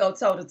time to go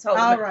toe to toe.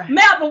 All right,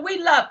 Melvin,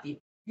 we love you.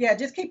 Yeah,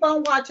 just keep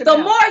on watching. The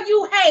more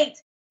you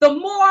hate, the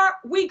more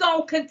we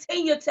gonna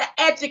continue to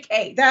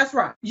educate. That's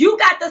right. You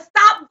got to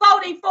stop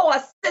voting for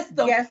a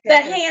system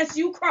that hands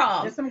you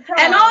crumbs.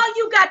 And all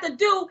you got to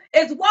do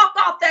is walk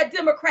off that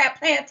Democrat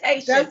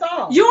plantation. That's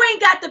all. You ain't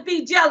got to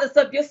be jealous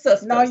of your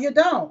sisters. No, you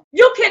don't.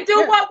 You can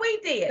do what we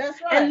did. That's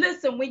right. And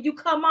listen, when you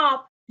come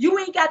off, you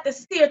ain't got to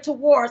steer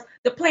towards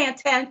the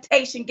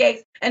plantation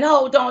gates and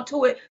hold on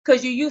to it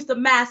because you used to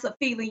master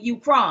feeling you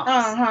crumbs.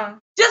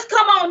 Just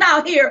come on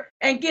out here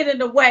and get in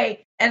the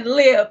way and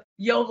live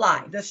your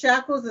life. The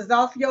shackles is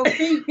off your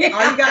feet.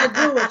 All you got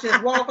to do is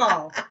just walk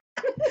off.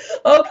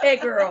 Okay,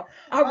 girl.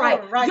 All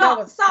right. That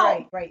was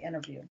great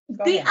interview.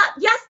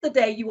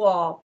 Yesterday, you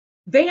all,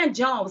 Van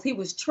Jones, he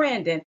was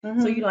trending.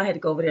 So you know I had to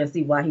go over there and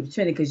see why he was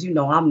trending because you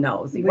know I'm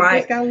nosy, right?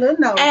 Just got a little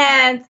nosy.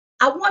 And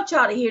I want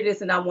y'all to hear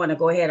this, and I want to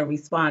go ahead and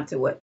respond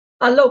to it.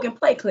 Logan,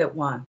 play clip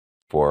one.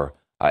 For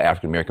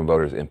African-American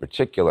voters in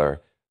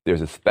particular,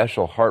 there's a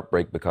special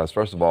heartbreak because,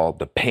 first of all,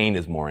 the pain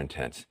is more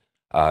intense.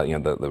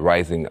 The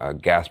rising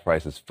gas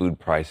prices, food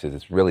prices,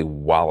 it's really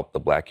walloped the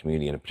Black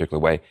community in a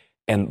particular way.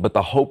 But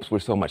the hopes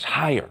were so much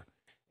higher.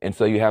 And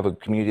so you have a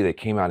community that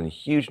came out in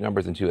huge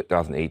numbers in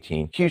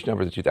 2018, huge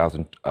numbers in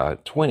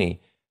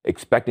 2020,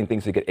 expecting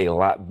things to get a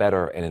lot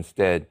better. And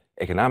instead,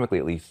 economically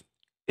at least,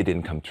 it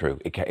didn't come true.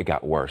 It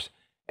got worse.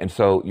 And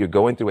so you're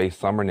going through a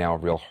summer now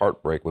of real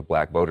heartbreak with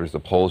Black voters. The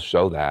polls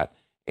show that.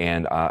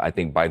 And I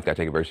think Biden's got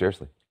to take it very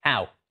seriously.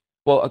 How?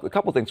 Well, a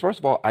couple things. First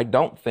of all, I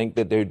don't think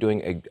that they're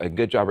doing a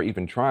good job or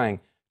even trying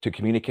to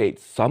communicate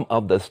some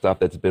of the stuff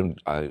that's been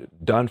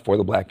done for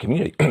the black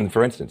community.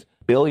 For instance,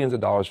 billions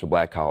of dollars for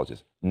black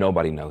colleges.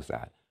 Nobody knows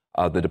that.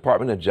 The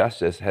Department of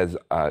Justice has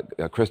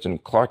Kristen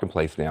Clark in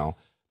place now.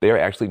 They are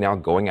actually now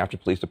going after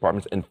police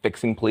departments and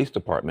fixing police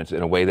departments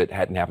in a way that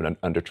hadn't happened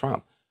under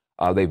Trump.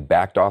 They've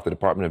backed off. The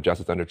Department of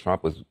Justice under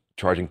Trump was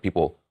charging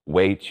people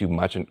way too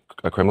much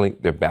criminally.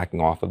 They're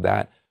backing off of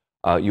that.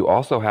 You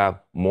also have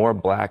more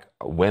black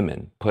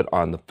women put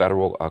on the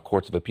federal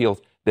courts of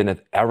appeals than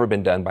has ever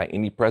been done by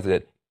any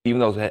president. Even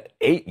though it's had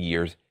 8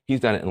 years, he's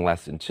done it in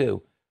less than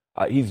 2.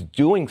 He's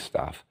doing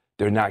stuff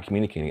they're not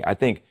communicating. I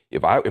think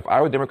if I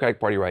were the Democratic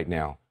Party right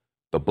now,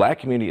 the black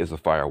community is a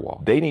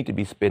firewall. They need to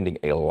be spending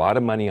a lot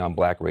of money on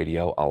black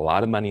radio, a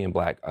lot of money in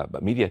black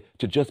media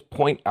to just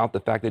point out the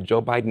fact that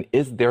Joe Biden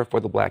is there for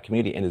the black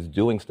community and is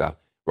doing stuff.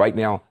 Right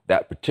now,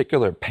 that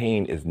particular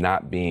pain is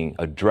not being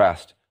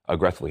addressed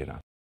aggressively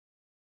enough.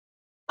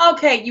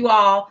 Okay, you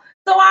all.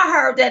 So I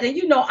heard that,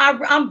 and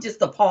I'm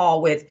just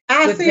appalled with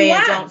Van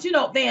Jones.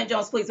 Van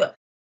Jones, please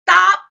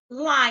stop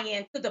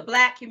lying to the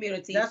black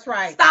community. That's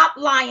right. Stop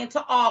lying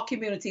to all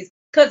communities.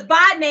 Because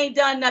Biden ain't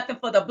done nothing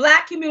for the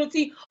black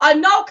community or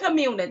no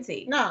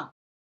community. No.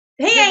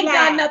 He ain't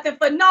done nothing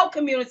for no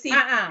community.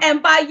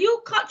 And by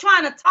you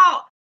trying to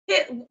talk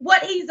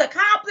what he's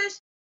accomplished,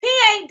 he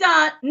ain't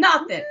done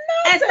nothing.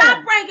 And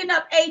stop bringing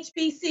up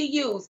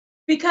HBCUs,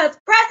 because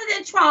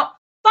President Trump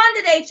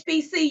funded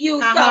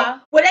HBCUs so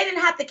where they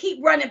didn't have to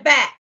keep running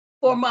back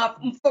for more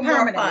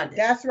funding.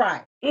 That's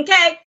right.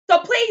 Okay, so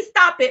please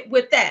stop it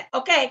with that.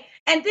 Okay,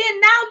 and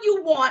then now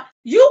you want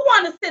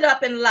to sit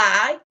up and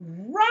lie,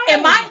 right?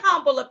 In my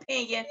humble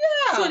opinion,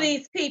 to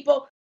these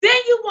people. Then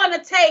you want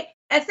to take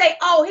and say,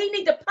 oh, he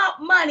need to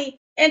pump money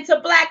into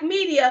black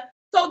media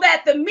so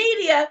that the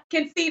media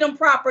can feed them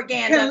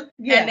propaganda,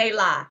 and they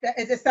lie.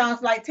 It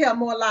sounds like tell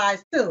more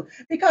lies too,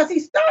 because he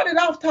started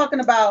off talking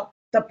about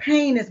the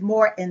pain is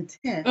more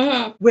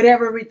intense with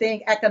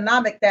everything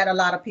economic that a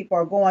lot of people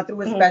are going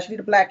through, especially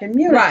the black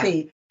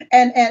community,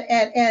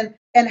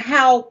 and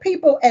how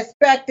people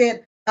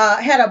expected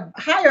had a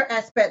higher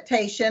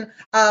expectation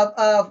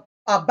of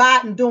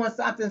Biden doing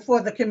something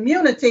for the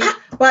community,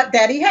 but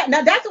that he had.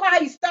 Now that's why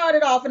he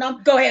started off, and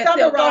I'm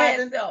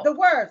summarizing the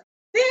words.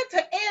 Then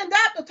to end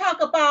up to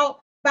talk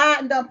about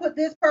Biden done put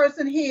this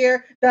person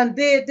here, done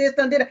did this,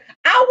 done did it.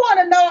 I want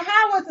to know,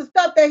 how is the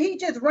stuff that he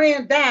just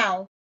ran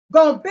down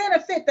going to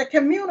benefit the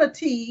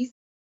communities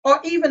or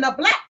even the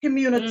black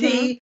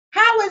community?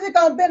 How is it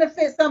going to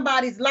benefit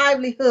somebody's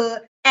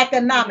livelihood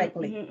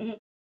economically?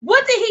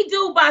 What did he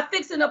do by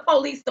fixing the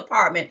police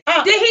department?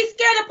 Did he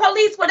scare the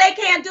police where they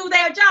can't do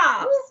their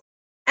jobs?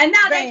 And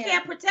now they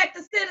can't protect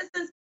the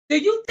citizens? Do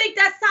you think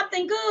that's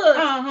something good?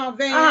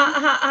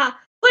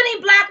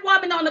 Putting black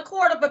women on the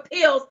Court of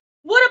Appeals.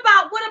 What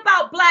about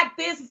black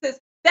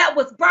businesses that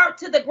was burnt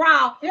to the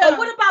ground? Or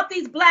what about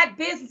these black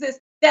businesses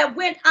that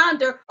went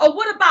under? Or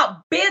what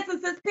about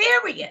businesses,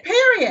 period?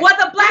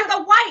 Whether black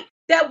or white,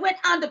 that went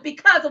under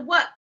because of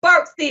what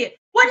Burks did.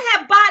 What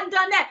have Biden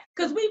done that?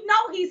 Because we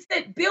know he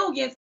sent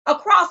billions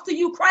across to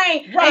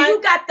Ukraine. And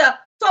you got the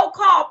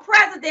so-called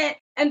president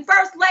and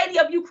first lady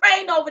of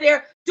Ukraine over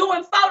there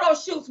doing photo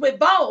shoots with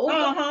Vogue.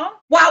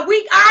 While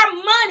our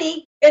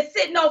money is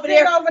sitting over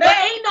there.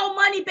 There ain't no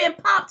money been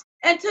pumped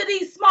into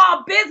these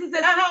small businesses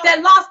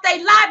that lost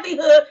their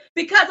livelihood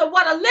because of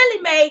what a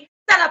Lily Mae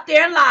sat up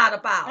there and lied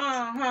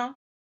about.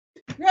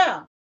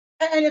 Yeah.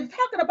 And if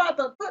talking about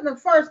putting the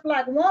first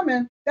black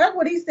woman, that's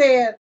what he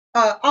said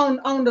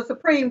on the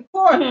Supreme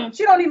Court.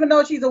 She don't even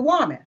know she's a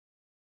woman.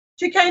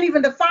 She can't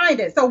even define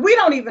it. So we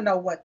don't even know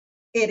what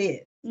it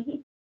is.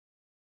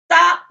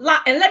 Stop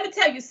lying. And let me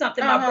tell you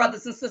something, my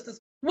brothers and sisters,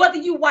 whether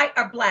you white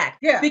or black.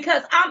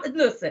 Because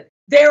listen,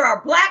 there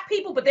are black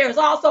people, but there's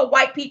also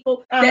white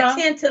people that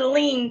tend to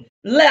lean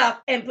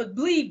left and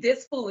believe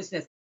this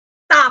foolishness.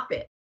 Stop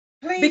it.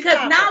 Please,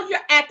 because now you're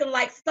acting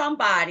like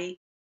somebody,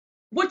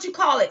 what you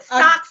call it,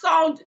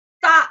 Stockholm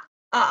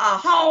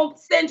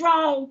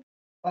syndrome.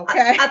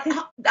 Okay. I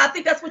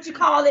think that's what you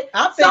call it.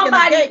 I'm thinking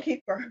somebody the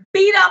gatekeeper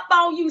beat up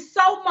on you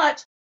so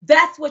much.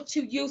 That's what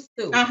you used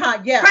to.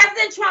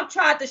 President Trump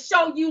tried to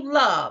show you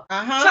love.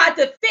 Tried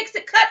to fix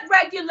it, cut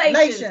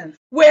regulations.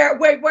 Where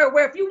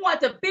if you want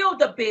to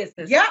build a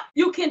business,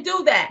 you can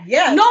do that.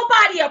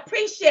 Nobody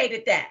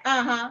appreciated that.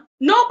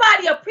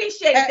 Nobody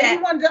appreciated that.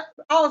 He wanted to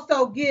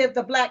also give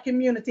the black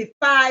community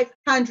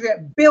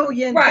 $500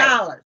 billion.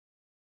 Biden,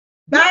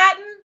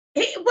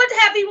 what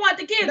have he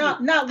wanted to give you?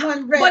 Not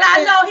one. But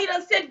I know he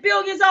done sent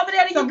billions over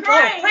there to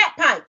Ukraine. Crack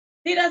pipe.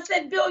 He done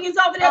sent billions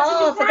over there to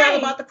Ukraine. Forgot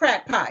about the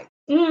crack pipe.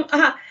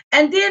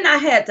 And then I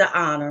had the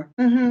honor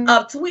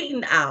of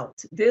tweeting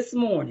out this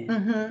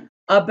morning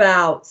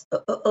about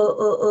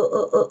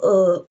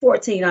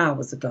 14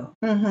 hours ago.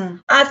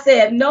 I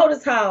said,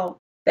 notice how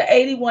the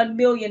 81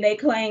 million they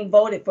claim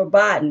voted for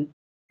Biden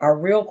are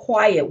real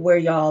quiet where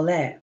y'all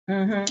at.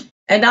 And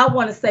I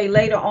want to say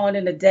later on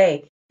in the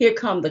day, here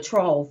come the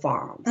troll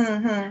farms.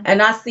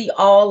 And I see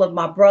all of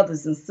my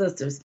brothers and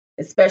sisters,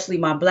 especially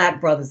my black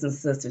brothers and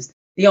sisters,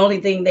 The only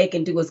thing they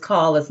can do is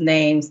call us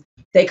names.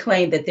 They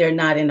claim that they're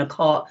not in a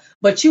cult,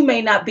 but you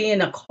may not be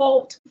in a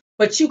cult,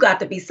 but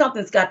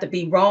something's got to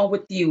be wrong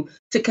with you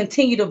to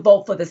continue to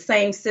vote for the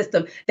same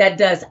system that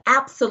does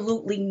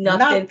absolutely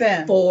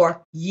nothing.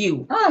 For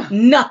you.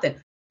 Nothing.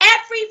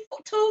 Every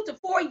 2 to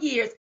 4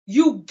 years,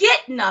 you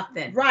get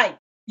nothing. Right.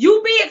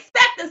 You be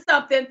expecting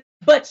something,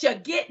 but you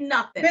get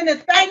nothing. Been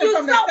expecting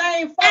from the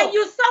same folks. And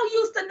you're so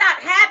used to not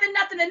having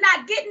nothing and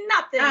not getting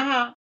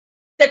nothing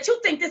that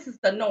you think this is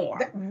the norm.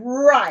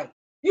 Right.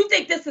 You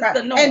think this is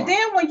the norm. And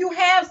then when you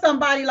have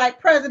somebody like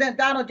President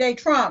Donald J.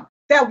 Trump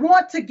that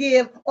want to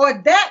give, or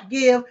that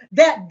give,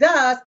 that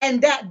does,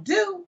 and that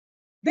do,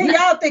 then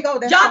y'all think, oh,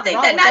 that's y'all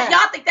think that not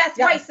y'all think that's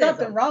racism.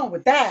 Something wrong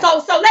with that.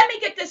 So let me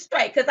get this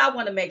straight, because I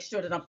want to make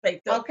sure that I'm safe.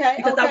 Okay.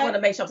 Because I want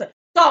to make sure I'm safe.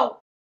 So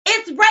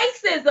it's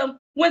racism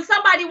when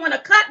somebody want to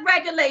cut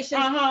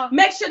regulations,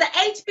 make sure the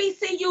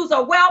HBCUs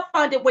are well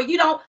funded, where you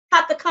don't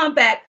have to come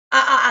back.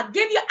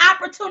 Give you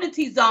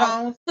opportunity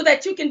zones so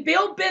that you can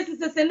build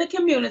businesses in the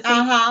community.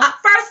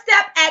 First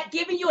step at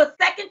giving you a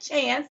second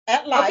chance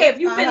at life. Okay, if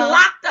you've been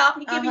locked up,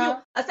 he's giving you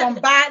a second.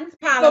 From Biden's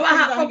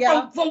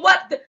policies. From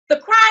what the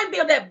crime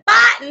bill that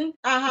Biden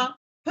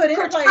put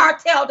in place.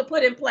 Cartel to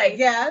put in place.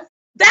 Yes.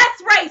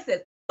 That's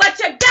racist. But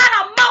you got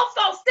a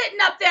mofo sitting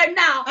up there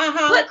now.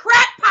 Put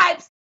crack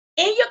pipes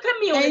in your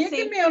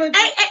community. And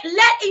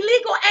let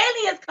illegal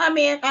aliens come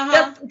in.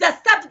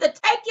 That's subject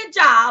to take your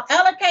jobs.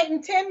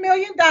 Allocating $10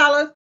 million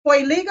for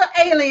illegal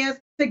aliens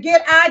to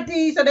get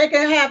ID so they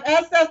can have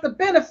access to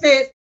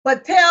benefits,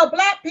 but tell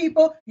black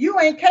people you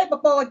ain't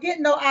capable of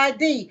getting no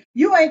ID.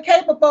 You ain't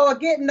capable of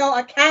getting no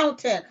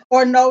accountant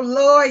or no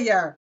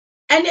lawyer.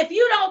 And if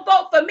you don't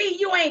vote for me,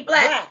 you ain't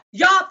black.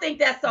 Y'all think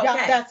that's okay.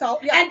 Yeah, that's all.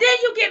 Yeah. And then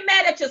you get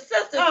mad at your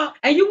sisters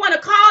and you want to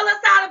call us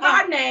out of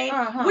our name.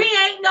 We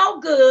ain't no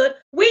good.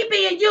 We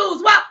being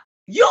used. Well,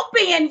 you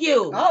being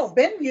used. Oh,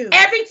 been used.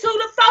 Every 2 to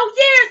 4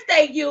 years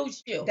they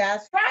use you.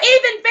 That's right.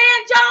 Even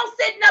Van Jones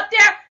sitting up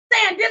there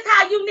saying this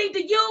how you need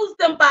to use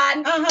them,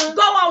 Biden.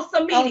 Go on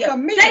some media.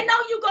 They know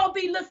you're going to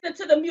be listening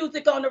to the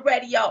music on the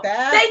radio.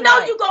 They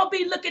know you're going to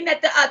be looking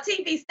at the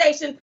TV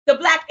station, the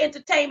Black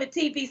Entertainment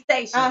TV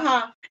station.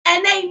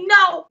 And they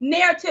know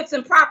narratives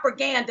and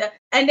propaganda,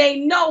 and they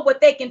know what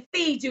they can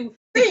feed you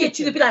to get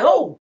you to be like,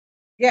 oh,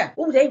 yeah,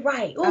 oh, they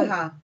right.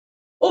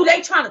 Oh,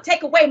 they trying to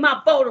take away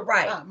my voter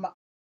right.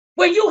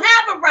 When you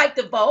have a right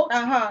to vote,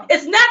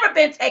 it's never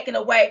been taken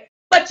away.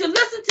 But you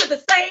listen to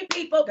the same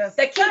people that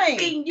keep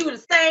feeding you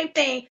the same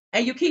thing,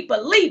 and you keep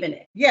believing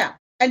it. Yeah.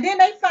 And then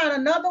they find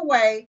another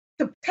way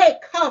to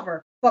take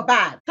cover for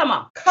Biden. Come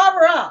on.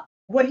 Cover up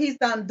what he's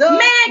done. Man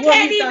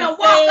can't even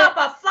walk up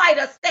a flight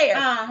of stairs.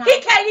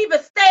 He can't even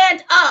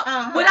stand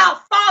up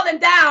without falling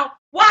down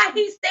while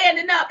he's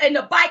standing up, and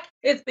the bike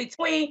is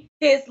between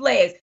his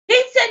legs.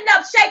 He's sitting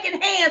up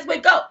shaking hands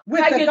with how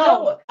you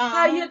doing?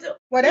 How you doing?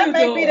 Well, that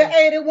may be the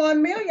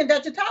 81 million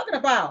that you're talking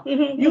about.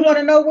 You want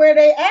to know where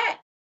they at?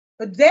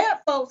 But dead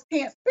folks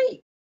can't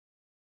speak.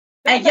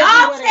 And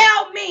y'all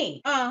tell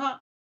me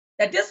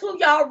that this who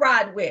y'all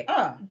ride with.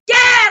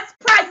 Gas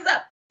prices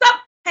up.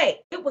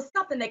 Hey, it was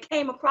something that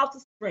came across the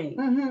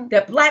screen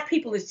that black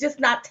people is just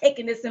not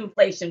taking this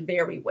inflation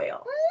very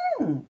well.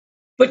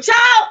 But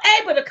y'all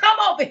able to come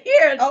over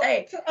here and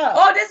say,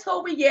 this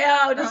who we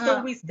this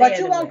who we stand. But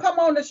you won't come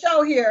on the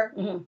show here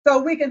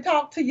so we can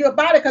talk to you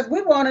about it, because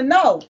we want to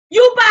know.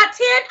 You buy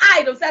 10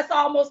 items, that's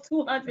almost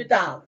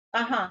 $200.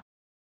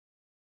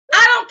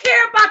 I don't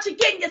care about you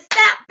getting your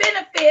SNAP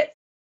benefits.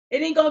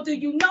 It ain't gonna do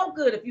you no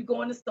good if you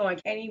go in the store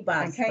and can't even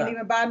buy stuff. Can't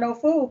even buy no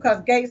food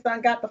because Gates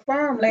done got the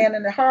farmland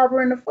and the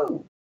harbor and the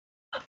food.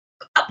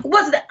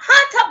 Was it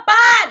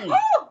Hunter Biden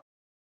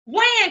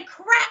weighing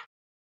crack?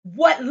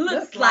 What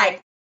looks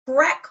like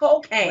crack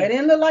cocaine. It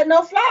didn't look like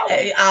no flour.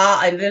 It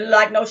didn't look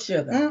like no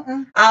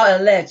sugar.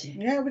 I'll allege it.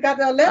 Yeah, we got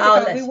to allege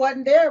it because we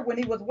wasn't there when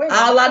he was weighing.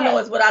 All I know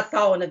is what I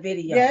saw in the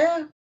video.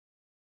 Yeah.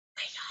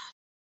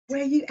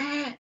 Where you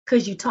at?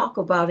 Because you talk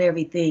about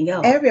everything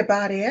else.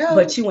 Everybody else.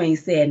 But you ain't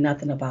said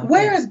nothing about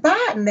Where is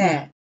Biden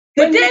at?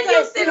 But then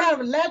you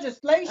have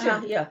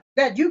legislation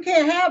that you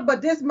can't have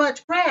but this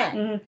much crack.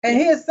 And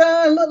his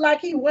son looked like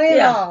he weighed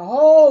a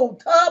whole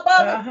tub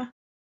of it.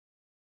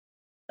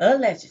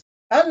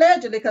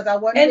 Allegedly, because I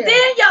wasn't there. And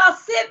then y'all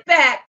sit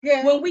back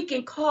when we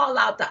can call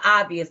out the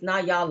obvious. Now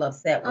y'all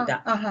upset with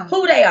that.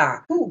 Who they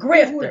are?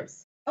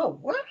 Grifters. Oh,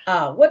 what?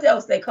 What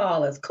else they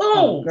call us? Coons.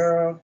 Oh,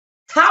 girl.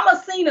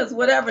 Thomasina's,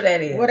 whatever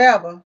that is.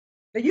 Whatever.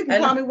 You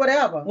can call me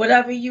whatever.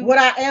 Whatever you. What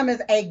I am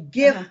is a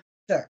gifter.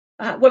 Wait.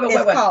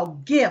 It's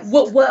called gift.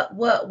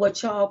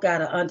 What y'all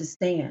gotta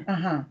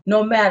understand?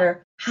 No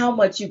matter how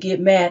much you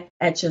get mad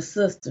at your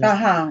sisters,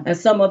 and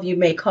some of you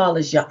may call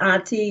us your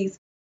aunties,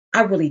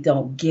 I really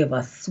don't give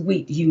a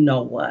sweet you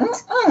know what.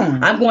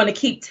 I'm going to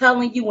keep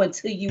telling you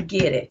until you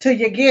get it. Till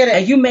you get it.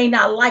 And you may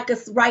not like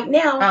us right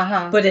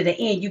now, but in the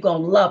end, you're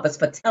going to love us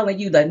for telling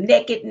you the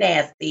naked,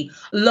 nasty,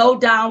 low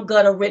down,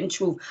 gutter written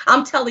truth.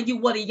 I'm telling you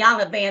what a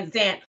Iyanla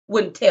Vanzant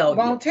wouldn't tell you.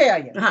 Won't tell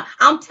you.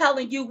 I'm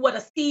telling you what a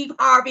Steve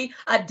Harvey,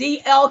 a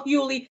D.L.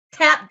 Hewley,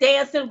 tap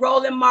dancing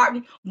Roland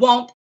Martin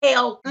won't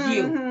tell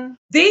you.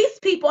 These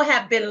people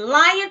have been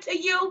lying to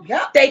you.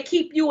 Yep. They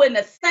keep you in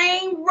the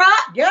same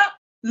rut, Yep.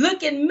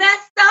 looking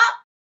messed up,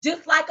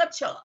 just like a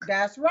Chuck.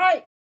 That's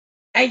right.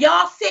 And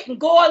y'all sit and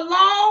go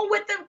along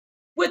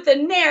with the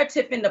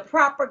narrative and the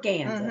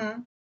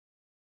propaganda.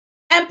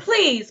 And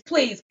please,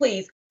 please,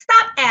 please,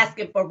 stop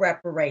asking for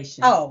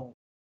reparations. Oh.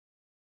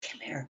 Come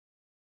here.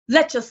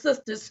 Let your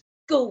sisters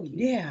school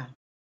you. Yeah.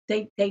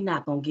 They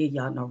not gonna give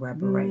y'all no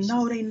reparations.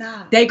 No, they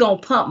not. They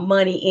gonna pump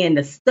money in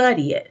to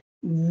study it.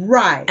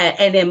 Right.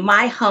 And in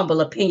my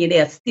humble opinion,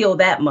 they'll steal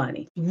that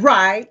money.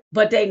 Right.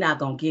 But they not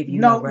gonna give you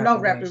no reparations.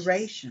 No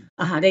reparation.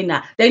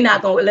 They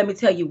not gonna, let me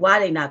tell you why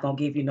they not gonna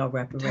give you no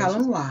reparations. Tell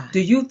them why. Do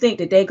you think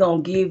that they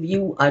gonna give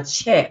you a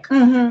check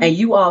and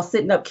you all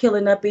sitting up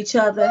killing up each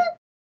other?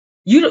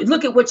 You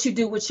look at what you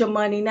do with your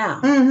money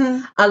now.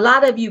 A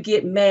lot of you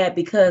get mad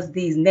because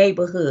these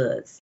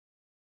neighborhoods,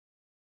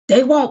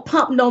 they won't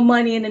pump no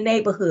money in the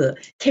neighborhood.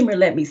 Come here,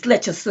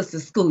 let your sister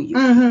school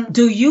you.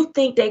 Do you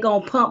think they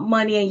gonna pump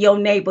money in your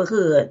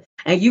neighborhood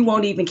and you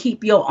won't even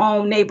keep your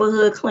own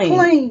neighborhood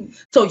clean?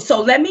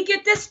 So let me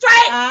get this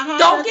straight.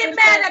 Don't get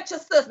mad at your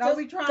sisters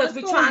because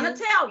we're trying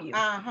to tell you.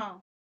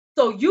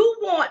 So you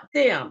want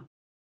them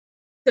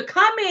to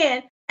come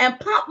in and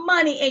pump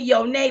money in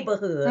your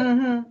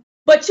neighborhood,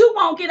 but you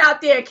won't get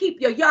out there and keep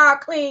your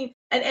yard clean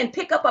and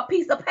pick up a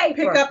piece of paper.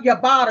 Pick up your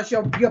bottles,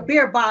 your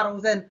beer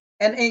bottles and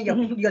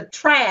your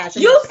trash.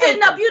 You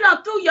sitting up, you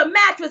done threw your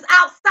mattress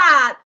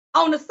outside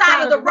on the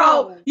side of the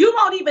road. You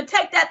won't even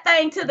take that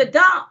thing to the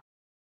dump.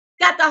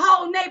 Got the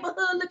whole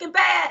neighborhood looking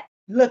bad.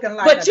 Looking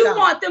like but you dump.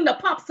 Want them to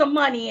pump some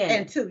money in.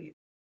 Into you.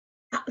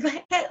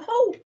 Hey,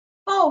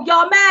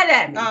 y'all mad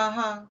at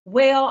me?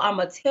 Well, I'm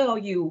going to tell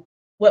you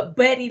what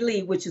Betty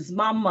Lee, which is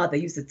my mother,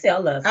 used to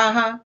tell us.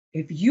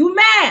 If you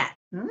mad,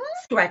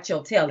 scratch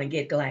your tail and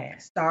get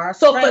glad.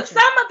 So for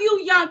some of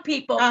you young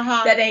people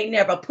that ain't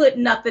never put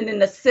nothing in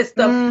the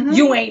system,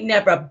 you ain't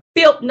never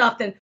built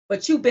nothing,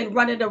 but you've been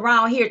running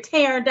around here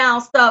tearing down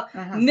stuff,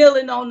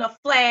 kneeling on the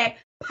flag,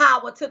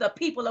 power to the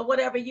people or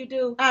whatever you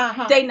do,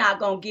 they not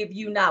going to give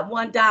you not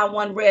one dime,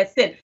 one red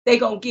cent. They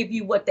going to give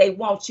you what they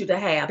want you to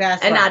have.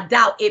 And I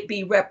doubt it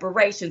be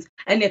reparations.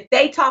 And if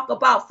they talk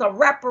about some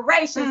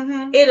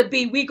reparations, it'll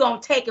be we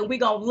going to take and we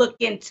going to look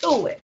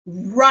into it.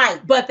 Right.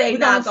 But they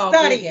not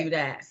going to give you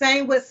that.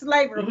 Same with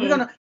slavery. We're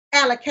going to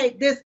allocate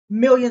this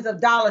millions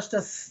of dollars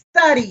to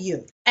study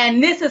you.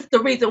 And this is the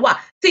reason why.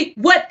 See,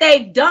 what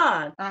they've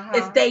done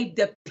is they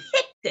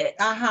depicted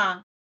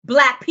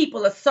Black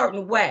people a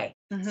certain way.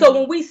 So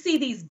when we see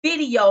these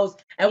videos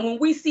and when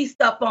we see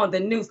stuff on the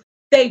news,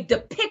 they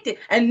depict it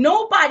and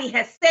nobody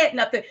has said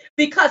nothing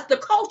because the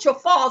culture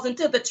falls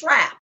into the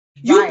trap.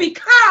 You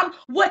become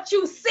what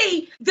you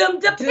see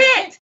them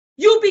depict.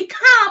 You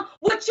become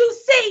what you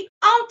see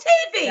on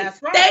TV.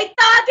 That's right. They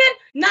thugging.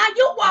 Now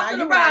you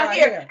walking around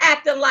here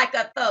acting like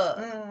a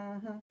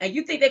thug. And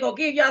you think they're going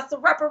to give y'all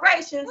some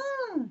reparations?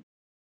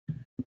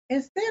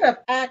 Instead of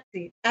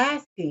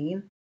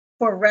asking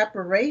for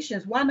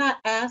reparations, why not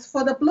ask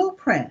for the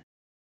blueprint?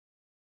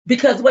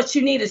 Because what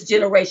you need is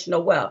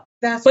generational wealth.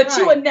 But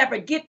you will never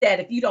get that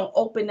if you don't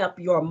open up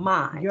your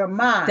mind. Your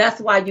mind. That's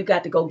why you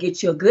got to go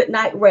get you a good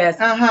night rest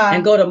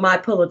and go to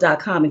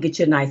mypillow.com and get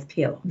your nice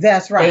pillow.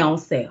 That's right. They on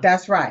sale.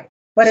 That's right.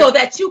 But so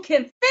that you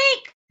can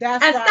think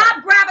and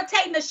stop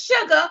gravitating to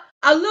sugar,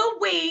 a little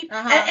weed,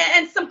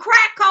 and some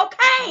crack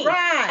cocaine.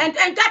 Right.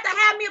 And got to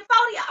have me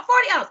a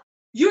 40 ounce.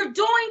 You're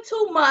doing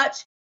too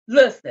much.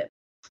 Listen.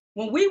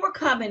 When we were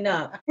coming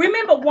up,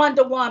 remember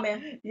Wonder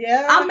Woman?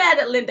 Yeah. I'm mad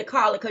at Linda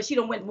Carter because she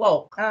done went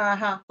woke.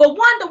 But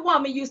Wonder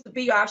Woman used to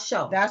be our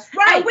show. That's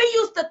right. And we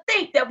used to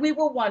think that we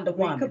were Wonder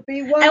Woman. We could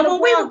be Wonder and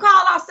when we would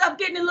call ourselves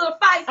getting in little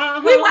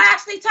fights, we would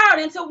actually turn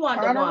into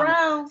Wonder Woman.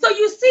 Around. So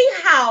you see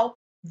how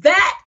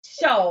that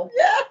show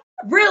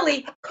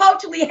really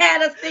culturally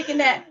had us thinking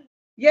that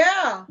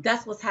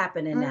that's what's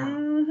happening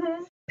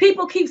now.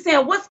 People keep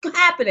saying, what's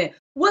happening?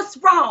 What's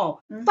wrong?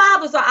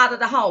 Fathers are out of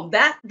the home.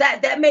 That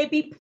may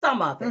be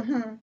some of it.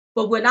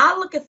 But when I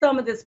look at some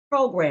of this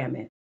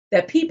programming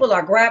that people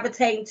are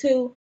gravitating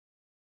to,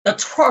 the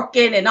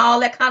twerking and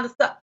all that kind of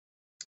stuff,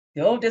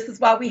 this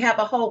is why we have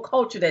a whole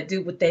culture that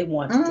do what they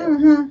want to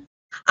do.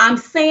 I'm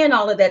saying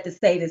all of that to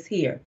say this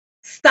here.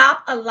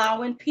 Stop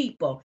allowing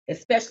people,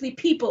 especially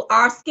people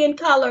our skin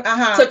color,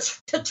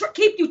 to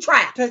keep you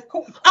trapped on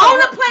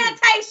a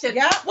plantation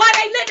while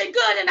they living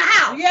good in the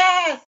house.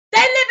 Yes. They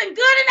living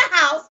good in the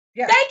house.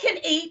 Yes. They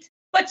can eat,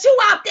 but you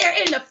out there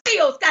in the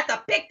fields got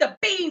to pick the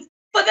beans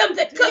for them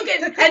to cook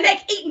it, and they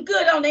eating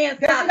good on the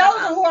inside.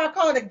 Those are who I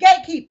call the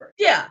gatekeepers.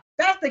 Yeah.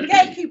 That's the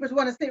gatekeepers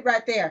want to sit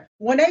right there.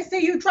 When they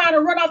see you trying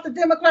to run off the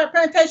Democrat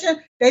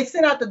plantation, they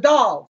send out the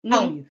dogs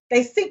on you.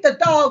 They seat the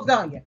dogs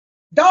on you.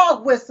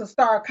 Dog whistles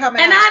start coming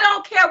and out. I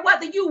don't care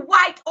whether you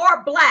white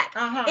or black.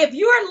 If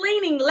you're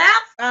leaning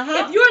left,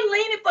 if you're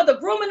leaning for the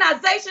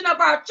grumanization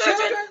of our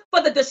children,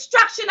 for the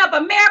destruction of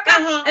America,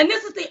 and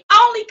this is the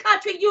only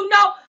country you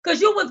know because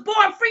you was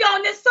born free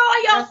on this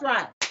soil. That's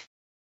right.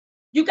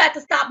 You got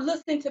to stop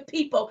listening to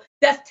people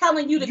that's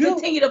telling you to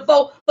continue to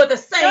vote for the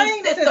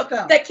same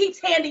system that keeps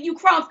handing you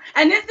crumbs.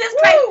 And this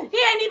crazy. He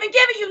ain't even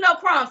giving you no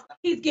crumbs.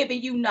 He's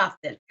giving you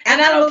nothing.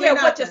 And I don't care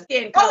what your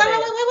skin color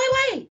is.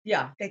 Wait.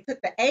 Yeah. They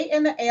took the A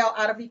and the L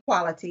out of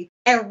equality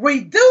and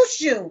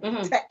reduce you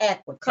to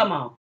equity. Come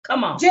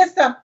on. Just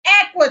some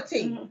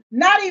equity.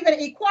 Not even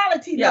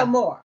equality no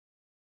more.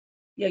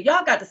 Yeah,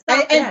 y'all got to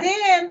stop that. And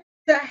then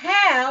to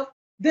have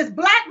this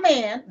black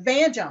man,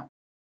 Van Jones,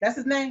 that's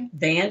his name?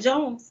 Van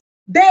Jones.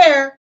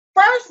 There,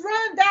 first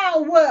run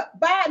down what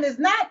Biden is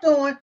not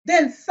doing,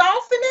 then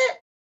soften it.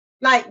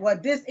 Like, well,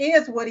 this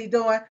is what he's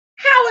doing.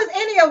 How is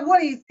any of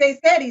what they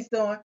said he's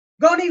doing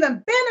going to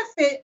even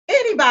benefit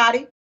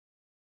anybody?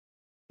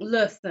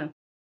 Listen.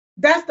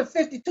 That's the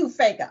 52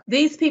 fake up.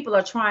 These people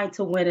are trying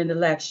to win an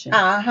election.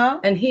 Uh-huh.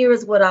 And here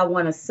is what I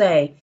want to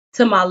say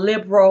to my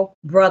liberal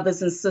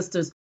brothers and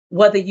sisters,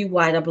 whether you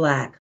white or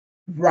black.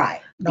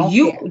 Right. I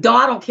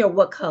don't care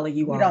what color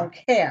you are. We don't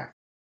care.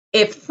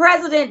 If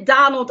President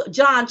Donald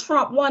John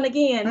Trump won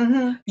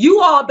again,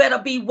 you all better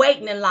be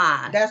waiting in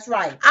line. That's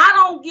right. I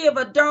don't give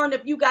a darn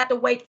if you got to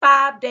wait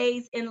 5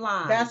 days in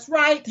line. That's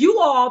right. You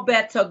all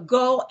better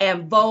go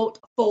and vote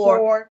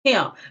for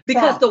him.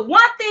 Because the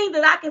one thing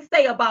that I can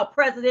say about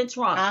President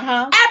Trump,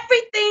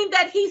 everything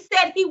that he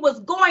said he was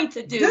going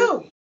to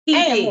do, he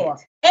did. More.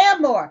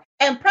 And more.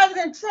 And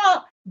President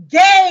Trump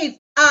gave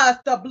us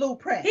the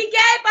blueprint. He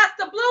gave us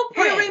the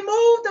blueprint. He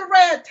removed the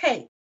red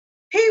tape.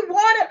 He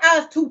wanted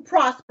us to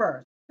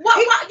prosper.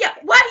 Why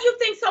do you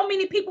think so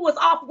many people was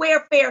off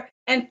welfare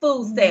and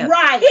food stamps?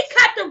 Right. He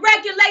cut the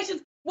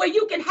regulations where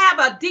you can have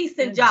a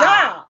decent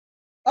job.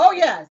 Oh,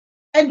 yes.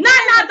 And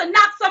not to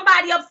knock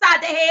somebody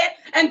upside the head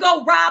and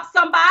go rob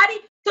somebody,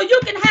 so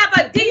you can have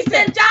a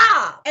decent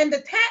job. And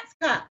the tax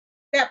cut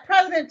that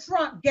President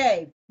Trump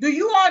gave, do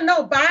you all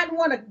know Biden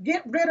want to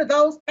get rid of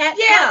those tax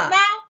cuts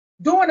now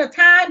during a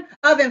time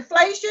of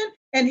inflation?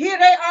 And here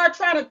they are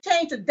trying to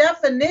change the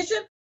definition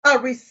a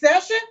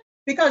recession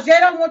because they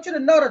don't want you to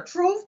know the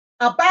truth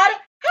about it.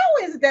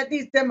 How is it that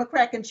these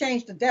Democrats can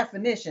change the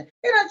definition?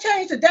 They don't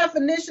change the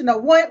definition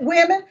of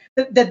women,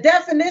 the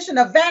definition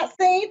of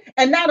vaccine,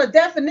 and now the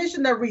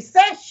definition of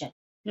recession.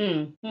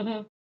 For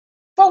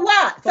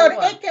what? So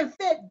that it can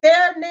fit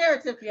their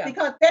narrative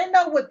because they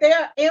know what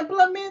they're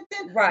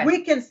implementing. Right.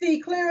 We can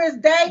see clear as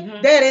day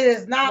that it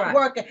is not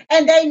working.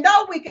 And they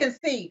know we can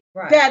see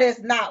that it's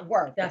not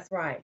working. That's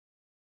right.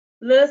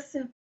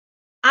 Listen.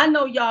 I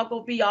know y'all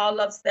gonna be all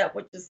upset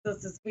with your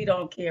sisters. We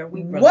don't care.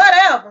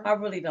 Whatever. I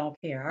really don't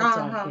care. I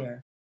don't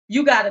care.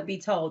 You got to be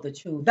told the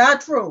truth.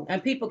 That's true.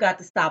 And people got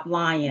to stop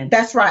lying.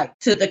 That's right.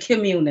 To the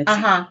community.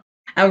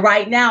 And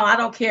right now, I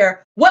don't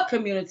care what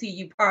community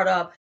you part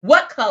of,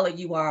 what color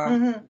you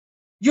are.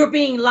 You're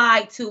being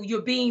lied to.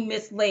 You're being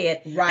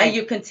misled. Right. And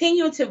you're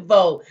continuing to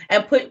vote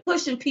and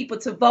pushing people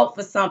to vote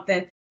for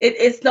something.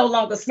 It's no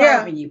longer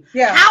serving you.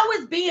 Yeah. How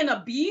is being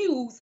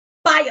abused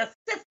by a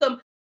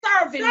system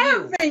serving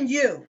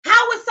you?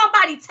 How is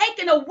somebody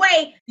taking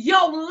away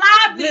your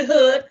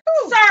livelihood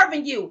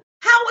serving you?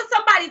 How is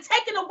somebody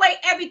taking away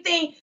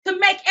everything to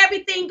make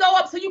everything go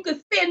up so you can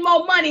spend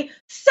more money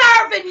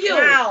serving you?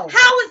 How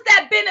is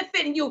that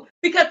benefiting you?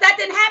 Because that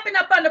didn't happen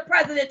up under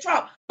President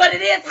Trump, but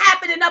it is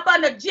happening up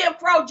under Jim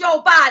Crow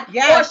Joe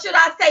Biden, or should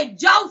I say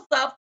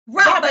Joseph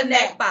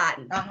Robinette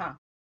Biden.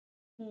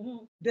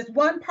 This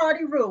one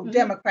party rule,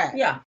 Democrats.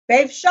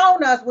 They've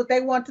shown us what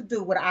they want to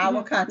do with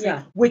our country,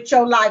 with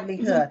your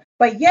livelihood.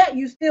 But yet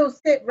you still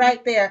sit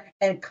right there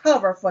and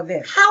cover for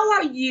this. How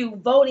are you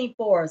voting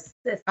for a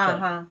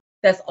system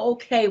that's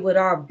okay with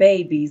our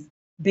babies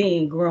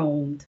being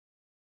groomed?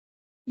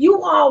 We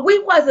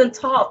wasn't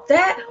taught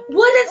that.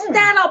 What is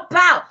that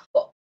about?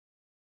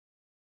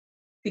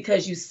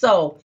 Because you're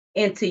so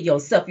into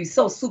yourself, you're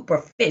so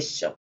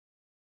superficial.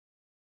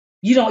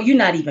 You're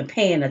not even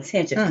paying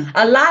attention.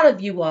 A lot of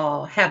you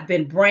all have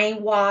been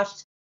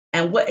brainwashed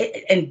and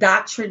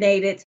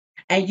indoctrinated,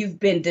 and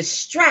you've been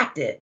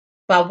distracted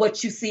by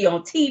what you see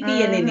on TV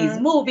and in these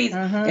movies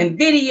and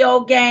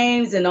video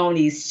games and on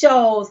these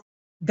shows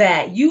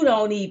that you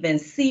don't even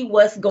see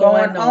what's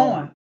going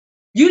on.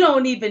 You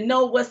don't even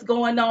know what's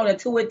going on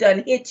until it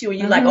doesn't hit you, and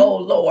you're like, oh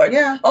Lord,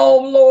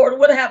 oh Lord,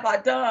 what have I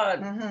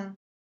done?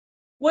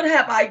 What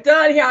have I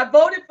done here? I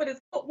voted for this.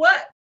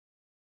 What?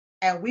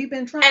 And we've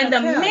been trying and the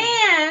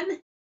man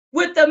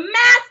with the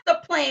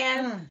master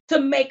plan to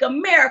make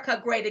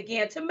America great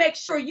again, to make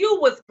sure you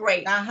was great.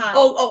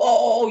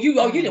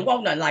 You didn't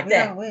want nothing like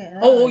that.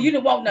 You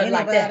didn't want nothing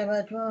like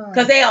that.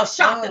 Because they all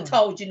shocked and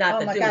told you not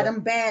to do it. Oh my God, them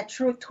bad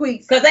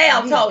tweets. Because they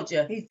all told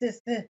you. He's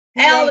just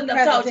Al and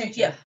them told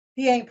you,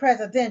 he ain't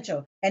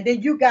presidential. And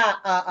then you got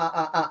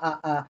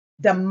a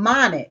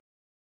demonic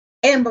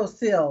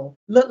imbecile,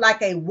 look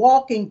like a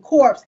walking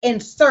corpse in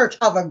search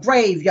of a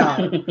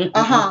graveyard.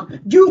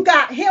 You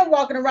got him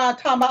walking around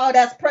talking about, oh,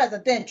 that's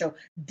presidential.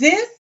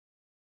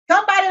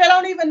 Somebody that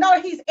don't even know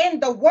he's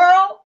in the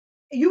world,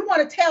 you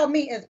want to tell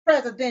me is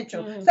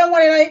presidential.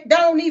 Someone that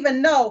don't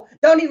even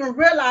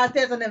realize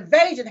there's an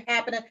invasion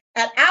happening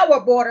at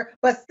our border,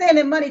 but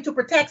sending money to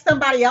protect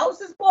somebody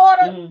else's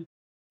border.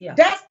 Yeah.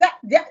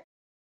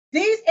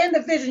 These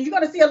individuals, you're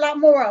going to see a lot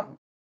more of them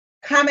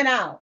coming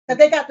out because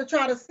they got to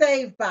try to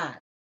save Biden.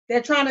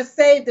 They're trying to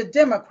save the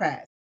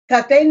Democrats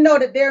because they know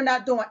that they're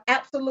not doing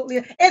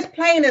absolutely. It's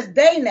plain as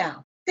day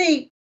now.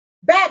 See,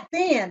 back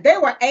then they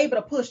were able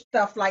to push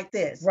stuff like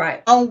this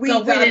on We the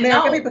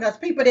American people because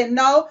people didn't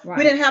know. Right.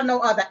 We didn't have no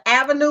other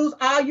avenues.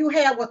 All you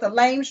had was the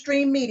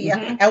mainstream media,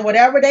 and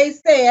whatever they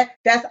said,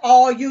 that's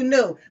all you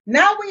knew.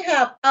 Now we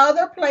have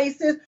other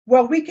places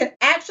where we can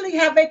actually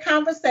have a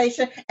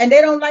conversation, and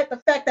they don't like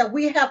the fact that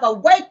we have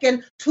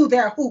awakened to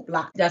their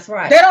hoopla. That's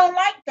right. They don't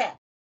like that.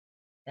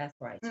 That's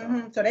right.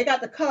 So they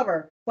got the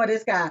cover for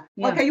this guy.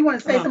 Yeah. Okay, you want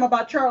to say something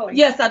about Charlie?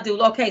 Yes, I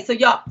do. Okay, so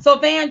y'all,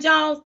 Van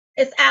Jones,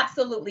 it's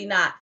absolutely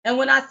not. And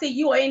when I see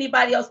you or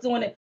anybody else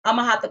doing it, I'm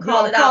gonna have to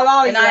call it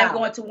out. And I am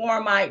going to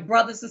warn my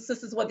brothers and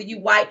sisters, whether you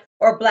white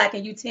or black,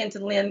 and you tend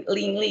to lean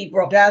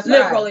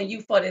liberal, and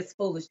you for this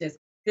foolishness.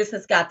 This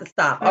has got to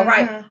stop. All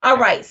right. All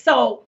right.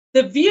 So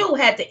The View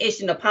had to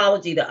issue an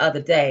apology the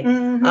other day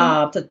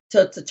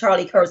to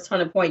Charlie Kirk's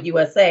Turning Point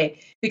USA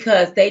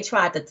because they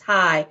tried to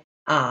tie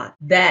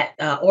that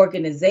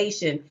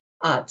organization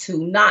to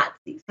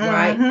Nazis,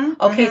 right?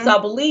 Okay, so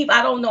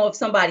I don't know if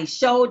somebody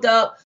showed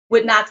up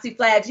with Nazi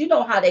flags. You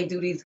know how they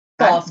do these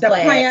false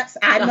flags. Plants,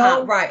 I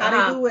know how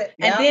they do it.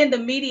 Yep. And then the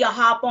media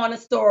hop on a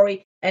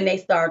story and they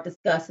start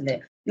discussing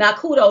it. Now,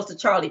 kudos to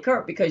Charlie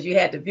Kirk because you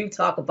had The View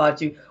talk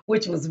about you,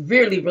 which was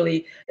really,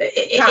 really,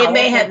 it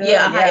may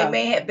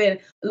have been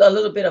a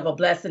little bit of a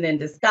blessing in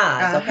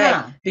disguise,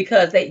 okay?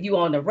 Because you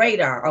on the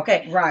radar,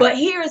 okay? Right. But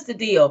here's the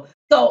deal.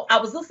 So I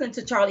was listening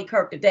to Charlie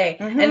Kirk today,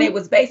 and it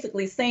was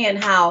basically saying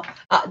how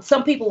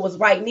some people was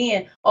writing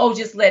in, oh,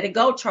 just let it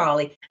go,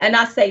 Charlie. And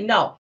I say,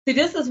 no. See,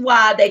 this is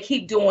why they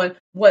keep doing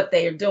what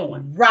they are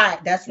doing.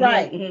 Right, that's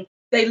right.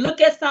 They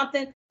look at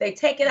something, they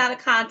take it out of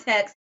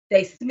context,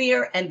 they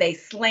smear and they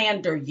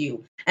slander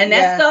you. And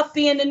that stuff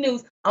being the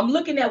news, I'm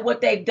looking at what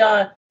they've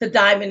done to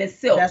Diamond and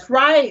Silk. That's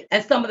right.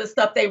 And some of the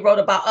stuff they wrote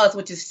about us,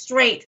 which is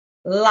straight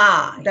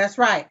lie. That's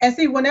right. And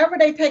see, whenever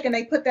they take and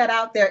they put that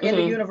out there in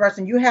the universe,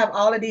 and you have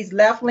all of these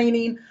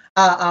left-leaning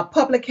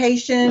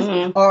publications,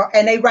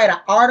 and they write an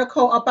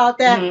article about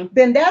that,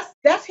 then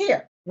that's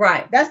here.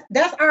 Right.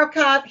 That's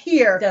archived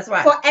here. That's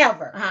right.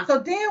 Forever. So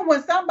then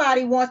when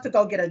somebody wants to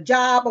go get a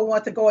job or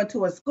wants to go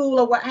into a school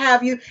or what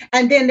have you,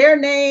 and then their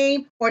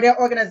name or their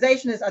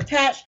organization is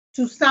attached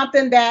to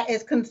something that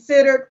is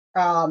considered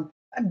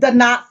the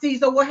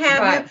Nazis or what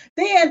have you,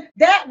 then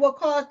that will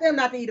cause them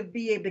not to either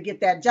be able to get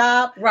that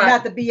job,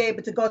 not to be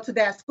able to go to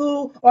that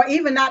school, or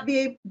even not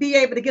be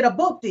able to get a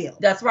book deal.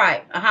 That's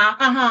right.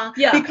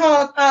 Yeah.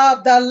 Because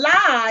of the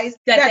lies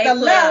that the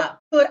left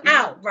put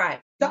out.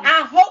 Right. So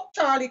I hope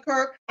Charlie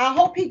Kirk, I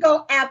hope he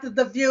go after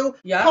The View,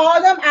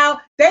 call them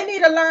out. They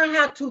need to learn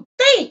how to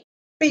think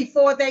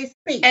before they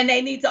speak. And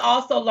they need to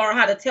also learn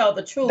how to tell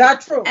the truth.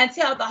 And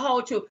tell the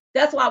whole truth.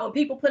 That's why when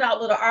people put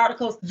out little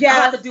articles, I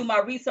have to do my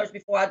research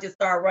before I just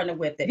start running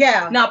with it.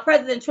 Yeah. Now,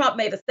 President Trump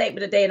made a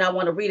statement today, and I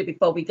want to read it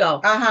before we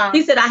go.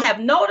 He said, I have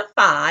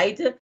notified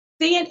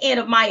CNN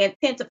of my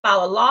intent to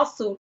file a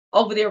lawsuit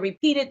over their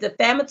repeated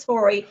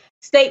defamatory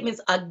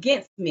statements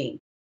against me.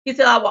 He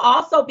said, I will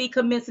also be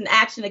commencing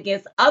action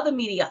against other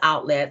media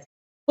outlets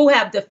who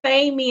have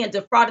defamed me and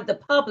defrauded the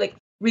public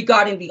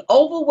regarding the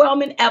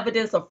overwhelming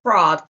evidence of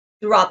fraud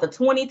throughout the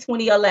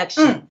 2020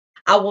 election.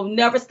 I will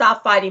never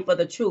stop fighting for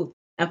the truth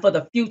and for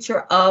the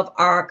future of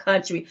our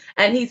country.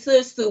 And he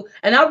should sue.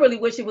 And I really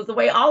wish it was the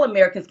way all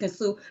Americans can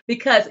sue,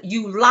 because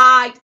you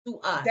lied to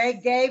us. They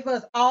gave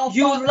us all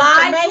You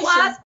lied to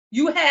us.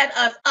 You had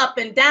us up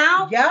and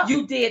down.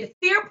 You did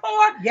fear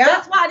porn.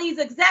 That's why these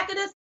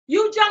executives,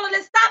 you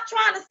journalists, stop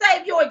trying to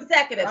save your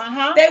executives.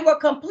 They were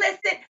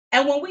complicit.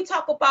 And when we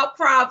talk about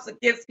crimes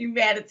against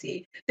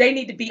humanity, they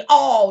need to be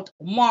all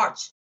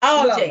marched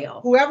to jail.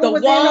 Whoever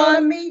was in on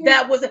the meeting.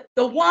 That was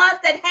the ones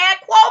that had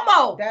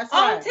Cuomo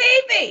on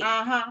TV.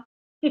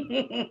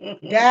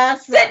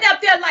 That's right. Sitting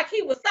up there like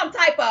he was some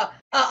type of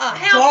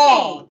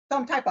health team.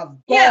 Some type of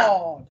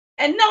god.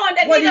 And knowing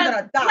that he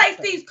done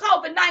placed these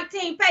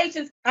COVID-19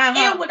 patients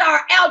in with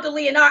our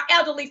elderly, and our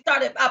elderly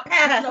started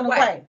passing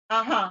away.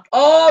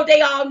 Oh,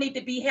 they all need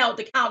to be held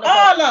accountable.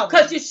 All of them.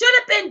 Because you should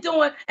have been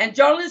doing, and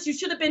journalists, you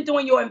should have been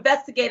doing your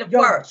investigative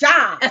work.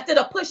 Job. Instead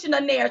of pushing a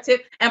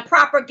narrative and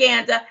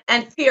propaganda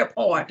and fear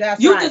porn.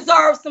 You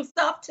deserve some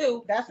stuff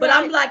too. But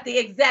I'm like the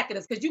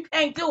executives, because you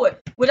can't do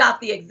it without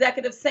the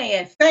executives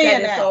saying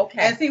that it's okay.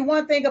 And see,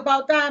 one thing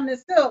about Diamond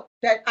and Silk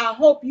that I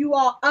hope you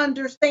all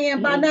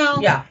understand by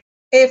now.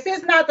 If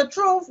it's not the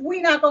truth,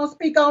 we're not going to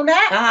speak on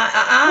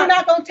that. We're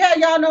not going to tell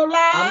y'all no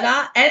lies. I'm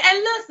not. And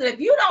listen,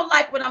 if you don't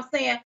like what I'm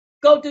saying,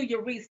 go do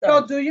your research.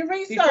 Go do your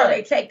research. Before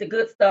they take the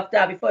good stuff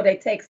down, before they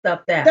take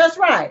stuff down. That's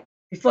right.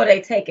 Before they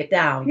take it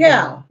down. Yeah.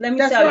 You know? Let me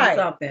tell you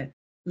something. A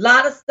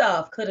lot of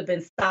stuff could have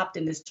been stopped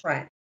in this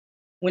track.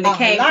 When it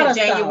came to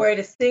January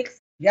the 6th,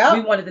 we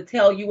wanted to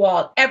tell you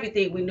all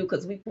everything we knew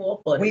because we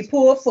pulled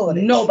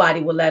footage. Nobody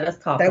would let us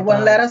talk about it. They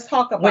wouldn't let us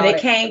talk about it. When it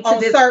came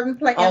to certain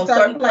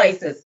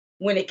places.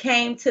 When it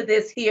came to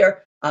this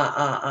here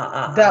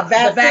the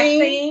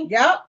vaccine.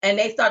 Yep. And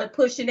they started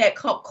pushing that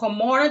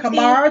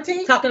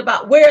Comirnaty. Talking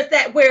about where's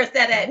that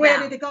at Where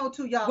now? did it go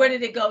to, y'all? Where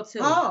did it go to?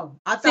 Oh,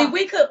 I thought.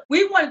 See,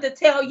 we wanted to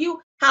tell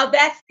you how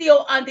that's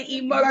still under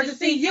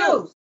emergency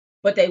use,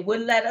 but they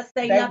wouldn't let us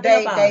say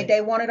nothing about it.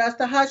 They wanted us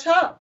to hush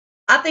up.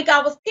 I think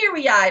I was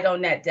teary-eyed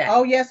on that day.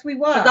 Oh, yes, we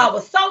was. Because I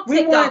was so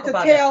ticked off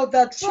about we wanted to tell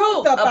the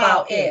truth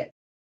about it.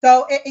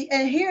 So,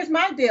 and here's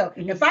my deal.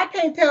 Mm-hmm. If I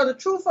can't tell the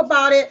truth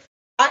about it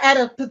at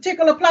a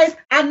particular place,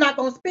 I'm not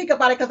going to speak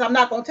about it because I'm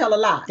not going to tell a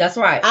lie. That's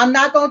right. I'm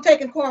not going to take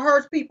and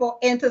coerce people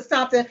into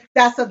something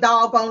that's a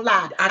doggone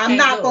lie. I'm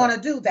not going to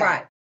do that.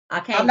 Right.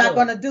 I'm not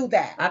going to do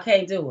that. I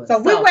can't do it.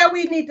 So we're where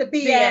we need to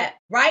be at.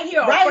 Right here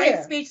on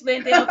Frank Speech,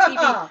 Lindell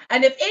TV.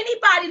 And if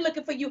anybody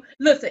looking for you,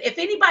 listen, if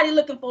anybody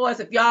looking for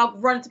us, if y'all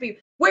run into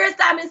people, where's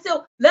Diamond and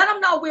Silk? Let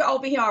them know we're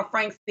over here on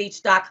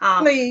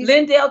frankspeech.com. Please.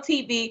 Lindell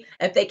TV.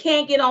 If they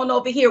can't get on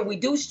over here, we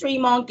do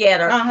stream on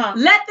Getter.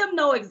 Let them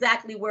know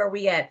exactly where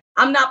we at.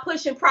 I'm not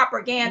pushing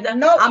propaganda.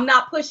 Nope. I'm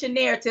not pushing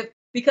narrative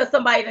because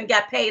somebody done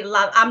got paid a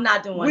lot. I'm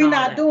not doing We're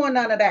not doing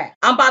none of that.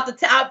 I'm about to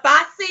tell, if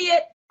I see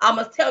it, I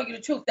must tell you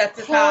the truth. That's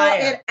just how I am.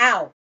 Call it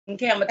out.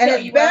 Okay, I'm going to tell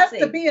you what I see. And it's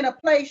best to be in a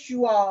place,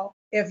 you all,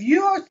 if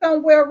you're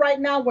somewhere right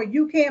now where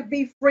you can't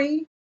be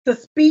free to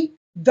speak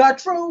the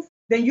truth,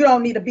 then you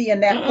don't need to be in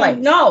that place.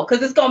 No,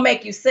 because it's going to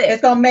make you sick.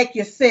 It's going to make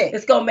you sick.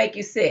 It's going to make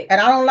you sick.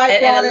 And I don't like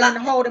going and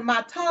holding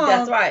my tongue.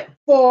 That's right.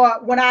 For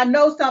when I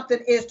know something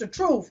is the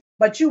truth,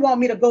 but you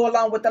want me to go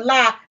along with the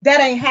lie, that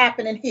ain't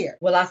happening here.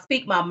 Well, I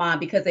speak my mind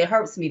because it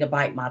hurts me to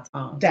bite my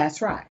tongue.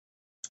 That's right.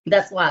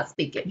 That's why I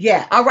speak it.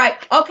 Yeah. All right.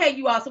 Okay,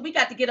 you all. So we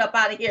got to get up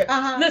out of here.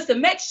 Listen,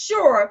 make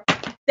sure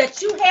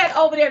that you head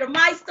over there to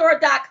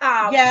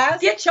mystore.com. Yes.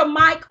 Get your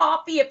My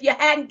Coffee if you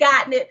hadn't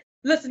gotten it.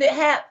 Listen, it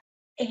had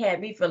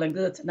me feeling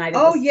good tonight.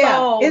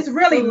 It's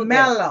really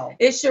mellow.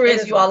 It sure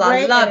is, you all.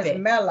 I love it. It's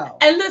mellow.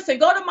 And listen,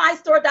 go to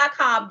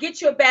mystore.com.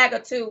 Get you a bag or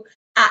two.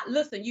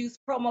 Listen, use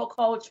promo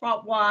code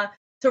Trump1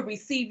 to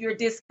receive your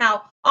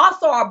discount.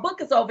 Also, our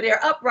book is over there,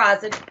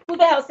 Uprising. Who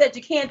the hell said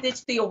you can't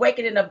ditch the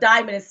awakening of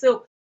Diamond and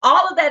Silk?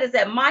 All of that is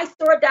at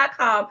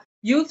mystore.com.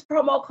 Use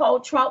promo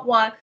code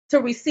Trump1 to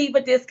receive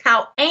a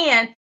discount.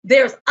 And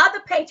there's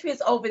other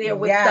Patriots over there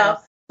with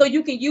stuff. So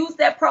you can use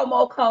that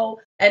promo code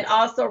and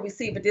also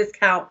receive a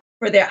discount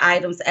for their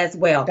items as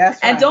well.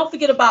 That's right. And don't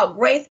forget about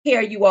Grace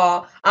Care, you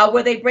all,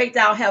 where they break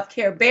down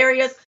healthcare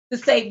barriers to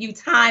save you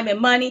time and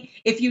money.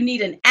 If you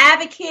need an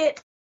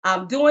advocate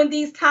during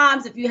these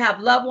times, if you have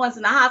loved ones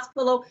in the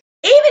hospital,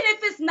 even if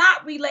it's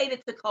not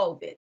related to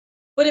COVID,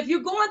 but if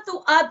you're going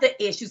through other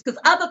issues, because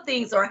other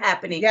things are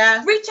happening,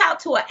 reach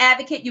out to an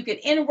advocate. You can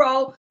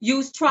enroll,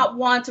 use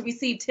Trump1 to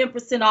receive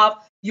 10%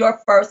 off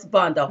your first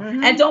bundle.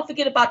 And don't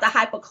forget about the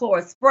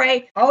hypochlorous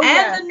spray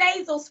and the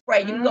nasal spray.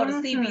 You can go to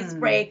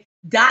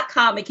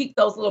cbspray.com and keep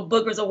those little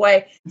boogers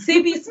away.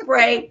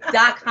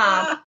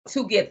 cbspray.com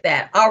to get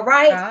that. All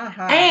right?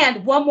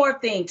 And one more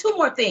thing, two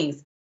more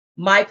things.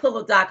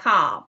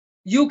 mypillow.com.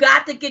 You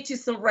got to get you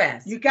some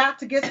rest. You got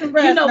to get some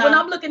rest. You know, when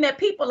I'm looking at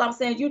people, I'm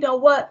saying, you know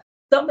what?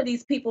 Some of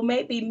these people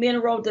may be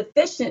mineral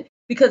deficient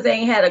because they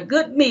ain't had a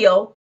good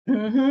meal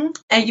and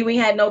you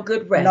ain't had no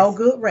good rest. No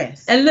good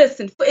rest. And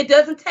listen, it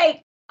doesn't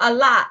take a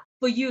lot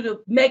for you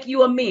to make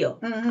you a meal.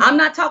 I'm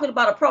not talking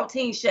about a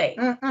protein shake.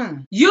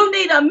 You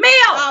need a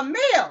meal. A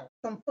meal.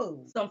 Some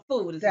food. Some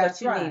food is what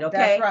you need,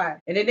 okay? That's right.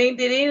 And it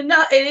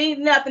ain't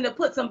nothing to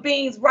put some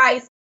beans,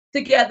 rice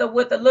together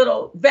with a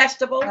little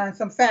vegetable. And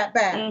some fat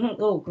back.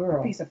 Oh,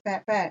 girl. A piece of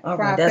fat back. All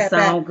right, that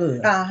sounds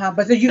good.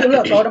 But so you can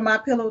look, go to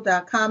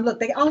mypillow.com. Look,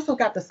 they also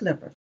got the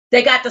slippers.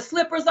 They got the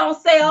slippers on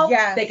sale.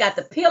 Yes. They got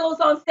the pillows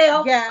on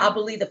sale. Yes. I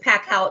believe the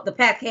pack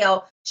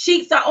hell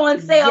sheets are on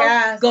sale.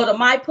 Yes. Go to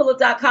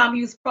mypillow.com.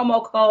 Use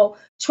promo code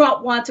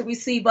Trump1 to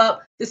receive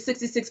up to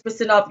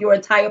 66% off your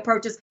entire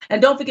purchase.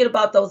 And don't forget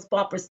about those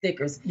bumper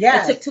stickers.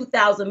 Yes. It took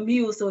 2,000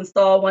 mules to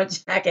install one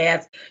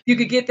jackass. You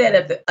could get that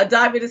at the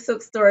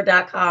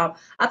diamondandsilkstore.com.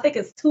 I think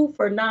it's 2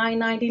 for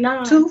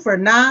 $9.99. 2 for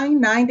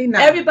 $9.99.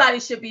 Everybody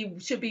should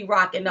be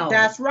rocking those.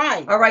 That's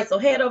right. All right, so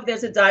head over there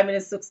to Diamond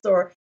and Silk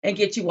Store and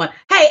get you one.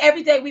 Hey,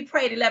 every day we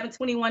pray at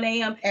 11:21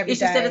 a.m. Every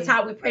Eastern Standard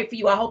Time. We pray for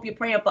you. I hope you're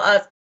praying for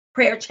us.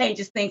 Prayer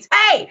changes things.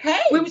 Hey,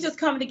 we were just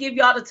coming to give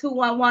y'all the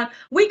 211.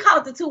 We call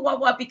it the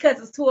 211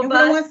 because it's two of us.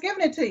 We're the ones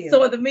giving it to you.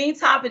 So in the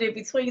meantime and in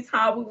between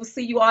time, we will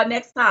see you all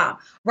next time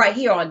right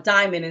here on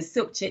Diamond and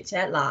Silk Chit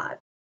Chat Live.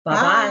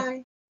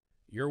 Bye-bye.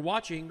 You're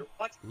watching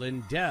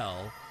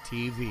Lindell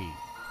TV.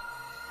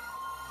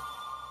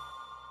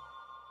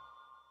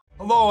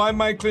 Hello, I'm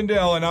Mike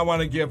Lindell, and I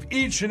want to give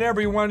each and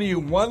every one of you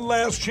one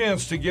last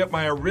chance to get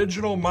my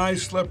original My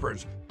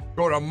Slippers.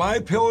 Go to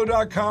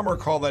mypillow.com or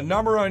call the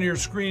number on your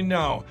screen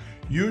now.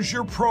 Use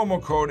your promo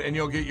code and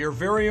you'll get your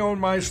very own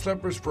My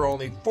Slippers for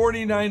only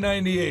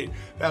 $49.98.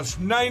 That's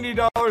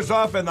 $90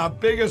 off and the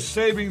biggest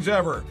savings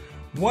ever.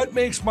 What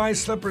makes My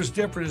Slippers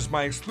different is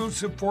my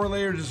exclusive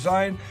 4-layer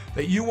design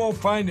that you won't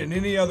find in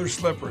any other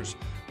slippers.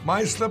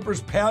 My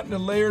Slippers'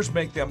 patented layers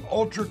make them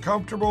ultra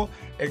comfortable,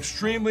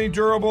 extremely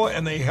durable,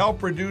 and they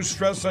help reduce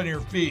stress on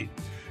your feet.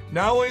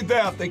 Not only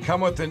that, they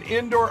come with an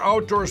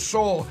indoor-outdoor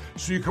sole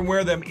so you can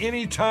wear them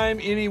anytime,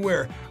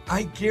 anywhere.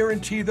 I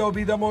guarantee they'll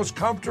be the most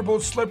comfortable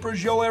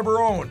slippers you'll ever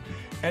own.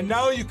 And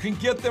now you can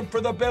get them for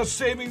the best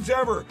savings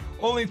ever,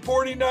 only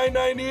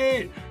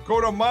 $49.98.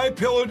 Go to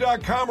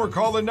MyPillow.com or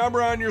call the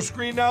number on your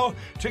screen now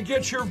to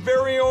get your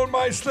very own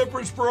My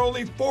Slippers for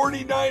only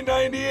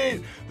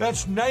 $49.98.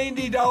 That's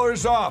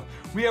 $90 off.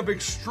 We have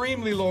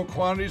extremely low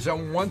quantities,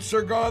 and once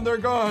they're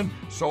gone.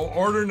 So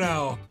order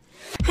now.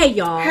 Hey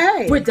y'all,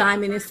 Hey. We're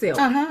Diamond and Silk.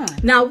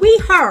 Now, we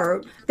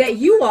heard that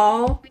you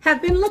all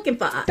have been looking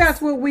for us.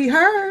 that's what we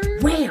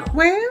heard. Well,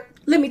 Where?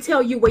 let me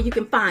tell you where you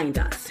can find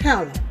us.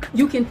 Tell them.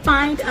 You can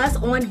find us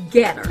on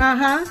Getter.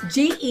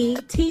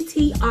 GETTR.com.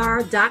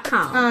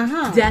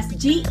 That's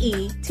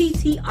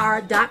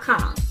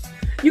GETTR.com.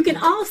 You can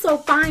also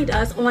find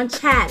us on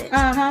Chattit.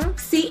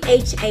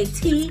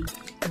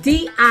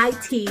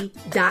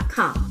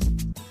 ChatDit.com.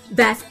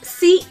 That's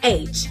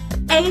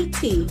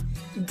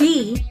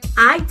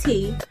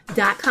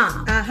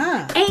ChatDit.com.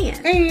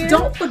 And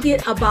don't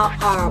forget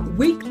about our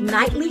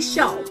weeknightly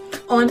show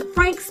on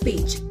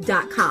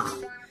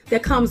FrankSpeech.com.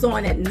 That comes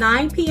on at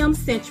 9 p.m.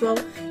 Central,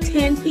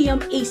 10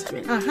 p.m.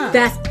 Eastern.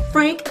 That's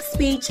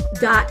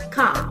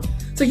FrankSpeech.com.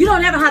 So you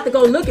don't ever have to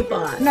go looking for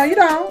us. No, you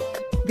don't.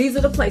 These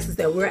are the places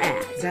that we're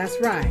at. That's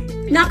right.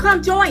 Now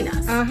come join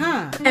us.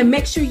 And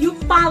make sure you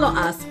follow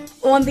us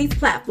on these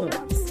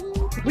platforms.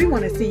 We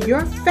want to see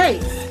your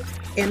face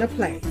in a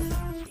place.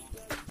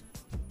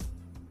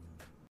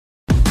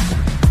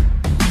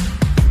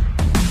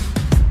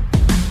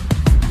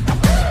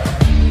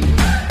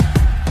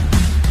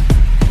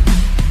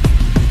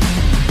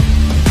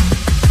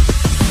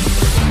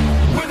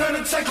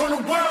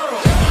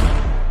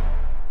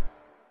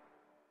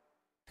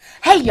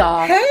 Hey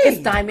y'all, Hey. it's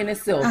Diamond and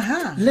Silk.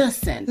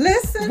 Listen.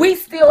 Listen. We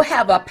still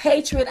have a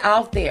patriot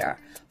out there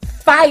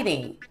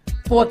fighting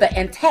for the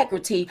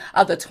integrity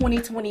of the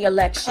 2020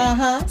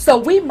 election. So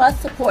we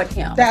must support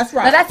him. That's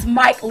right. Now that's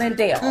Mike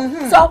Lindell.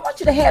 So I want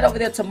you to head over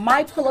there to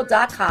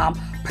MyPillow.com,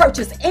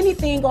 purchase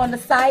anything on the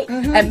site,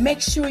 and make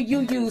sure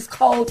you use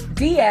code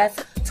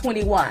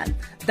DS21.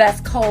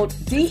 That's code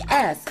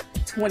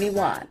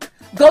DS21.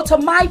 Go to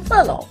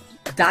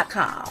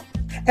MyPillow.com.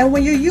 And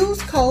when you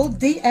use code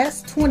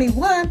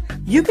DS21,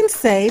 you can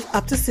save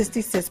up to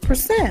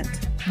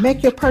 66%.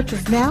 Make your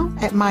purchase now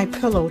at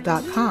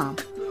MyPillow.com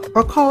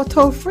or call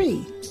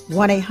toll-free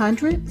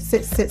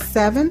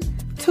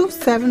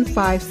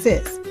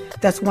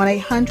 1-800-667-2756. That's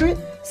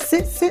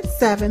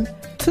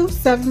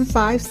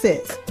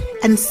 1-800-667-2756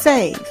 and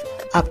save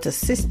up to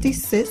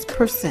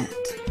 66%.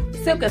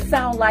 Silk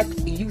sound like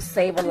you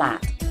save a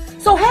lot.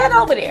 So head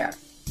over there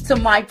to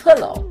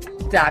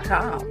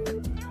MyPillow.com.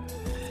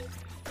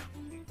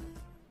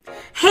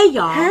 Hey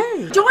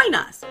y'all, join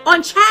us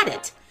on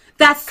Chattit.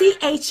 That's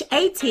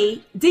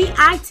ChatDit.com.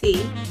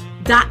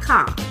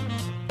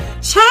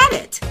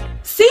 Chattit,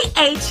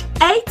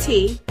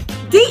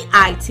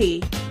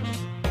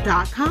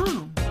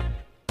 ChatDit.com.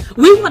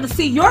 We want to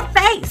see your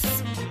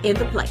face in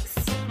the place.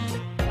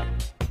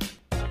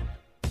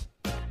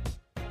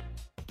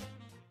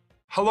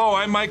 Hello,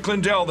 I'm Mike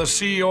Lindell, the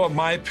CEO of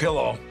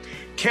MyPillow.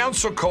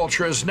 Cancel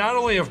culture has not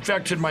only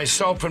affected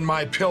myself and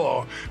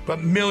MyPillow, but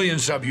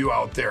millions of you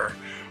out there.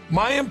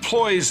 My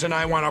employees and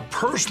I want to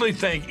personally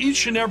thank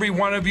each and every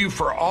one of you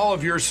for all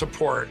of your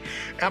support.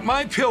 At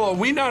MyPillow,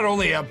 we not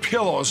only have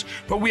pillows,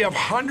 but we have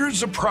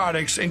hundreds of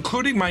products,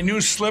 including my new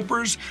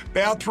slippers,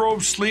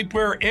 bathrobes,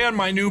 sleepwear, and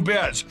my new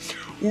beds.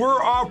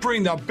 We're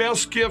offering the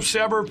best gifts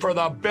ever for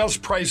the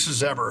best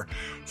prices ever.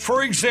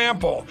 For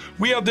example,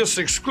 we have this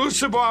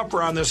exclusive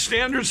offer on the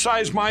standard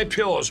size My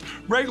Pillows,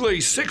 regularly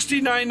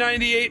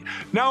 $69.98,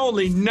 now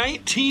only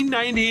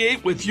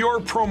 $19.98 with your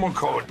promo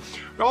code.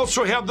 We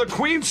also have the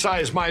queen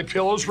size My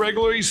Pillows,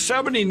 regularly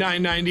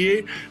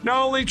 $79.98,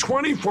 now only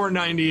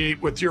 $24.98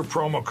 with your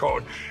promo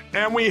code.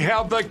 And we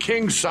have the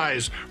king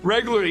size,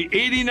 regularly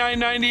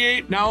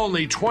 $89.98, now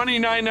only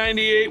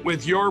 $29.98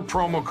 with your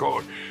promo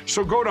code.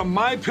 So go to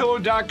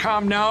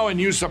MyPillow.com now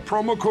and use the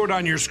promo code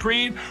on your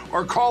screen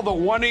or call the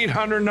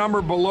 1-800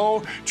 number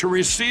below to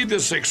receive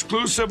this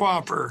exclusive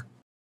offer.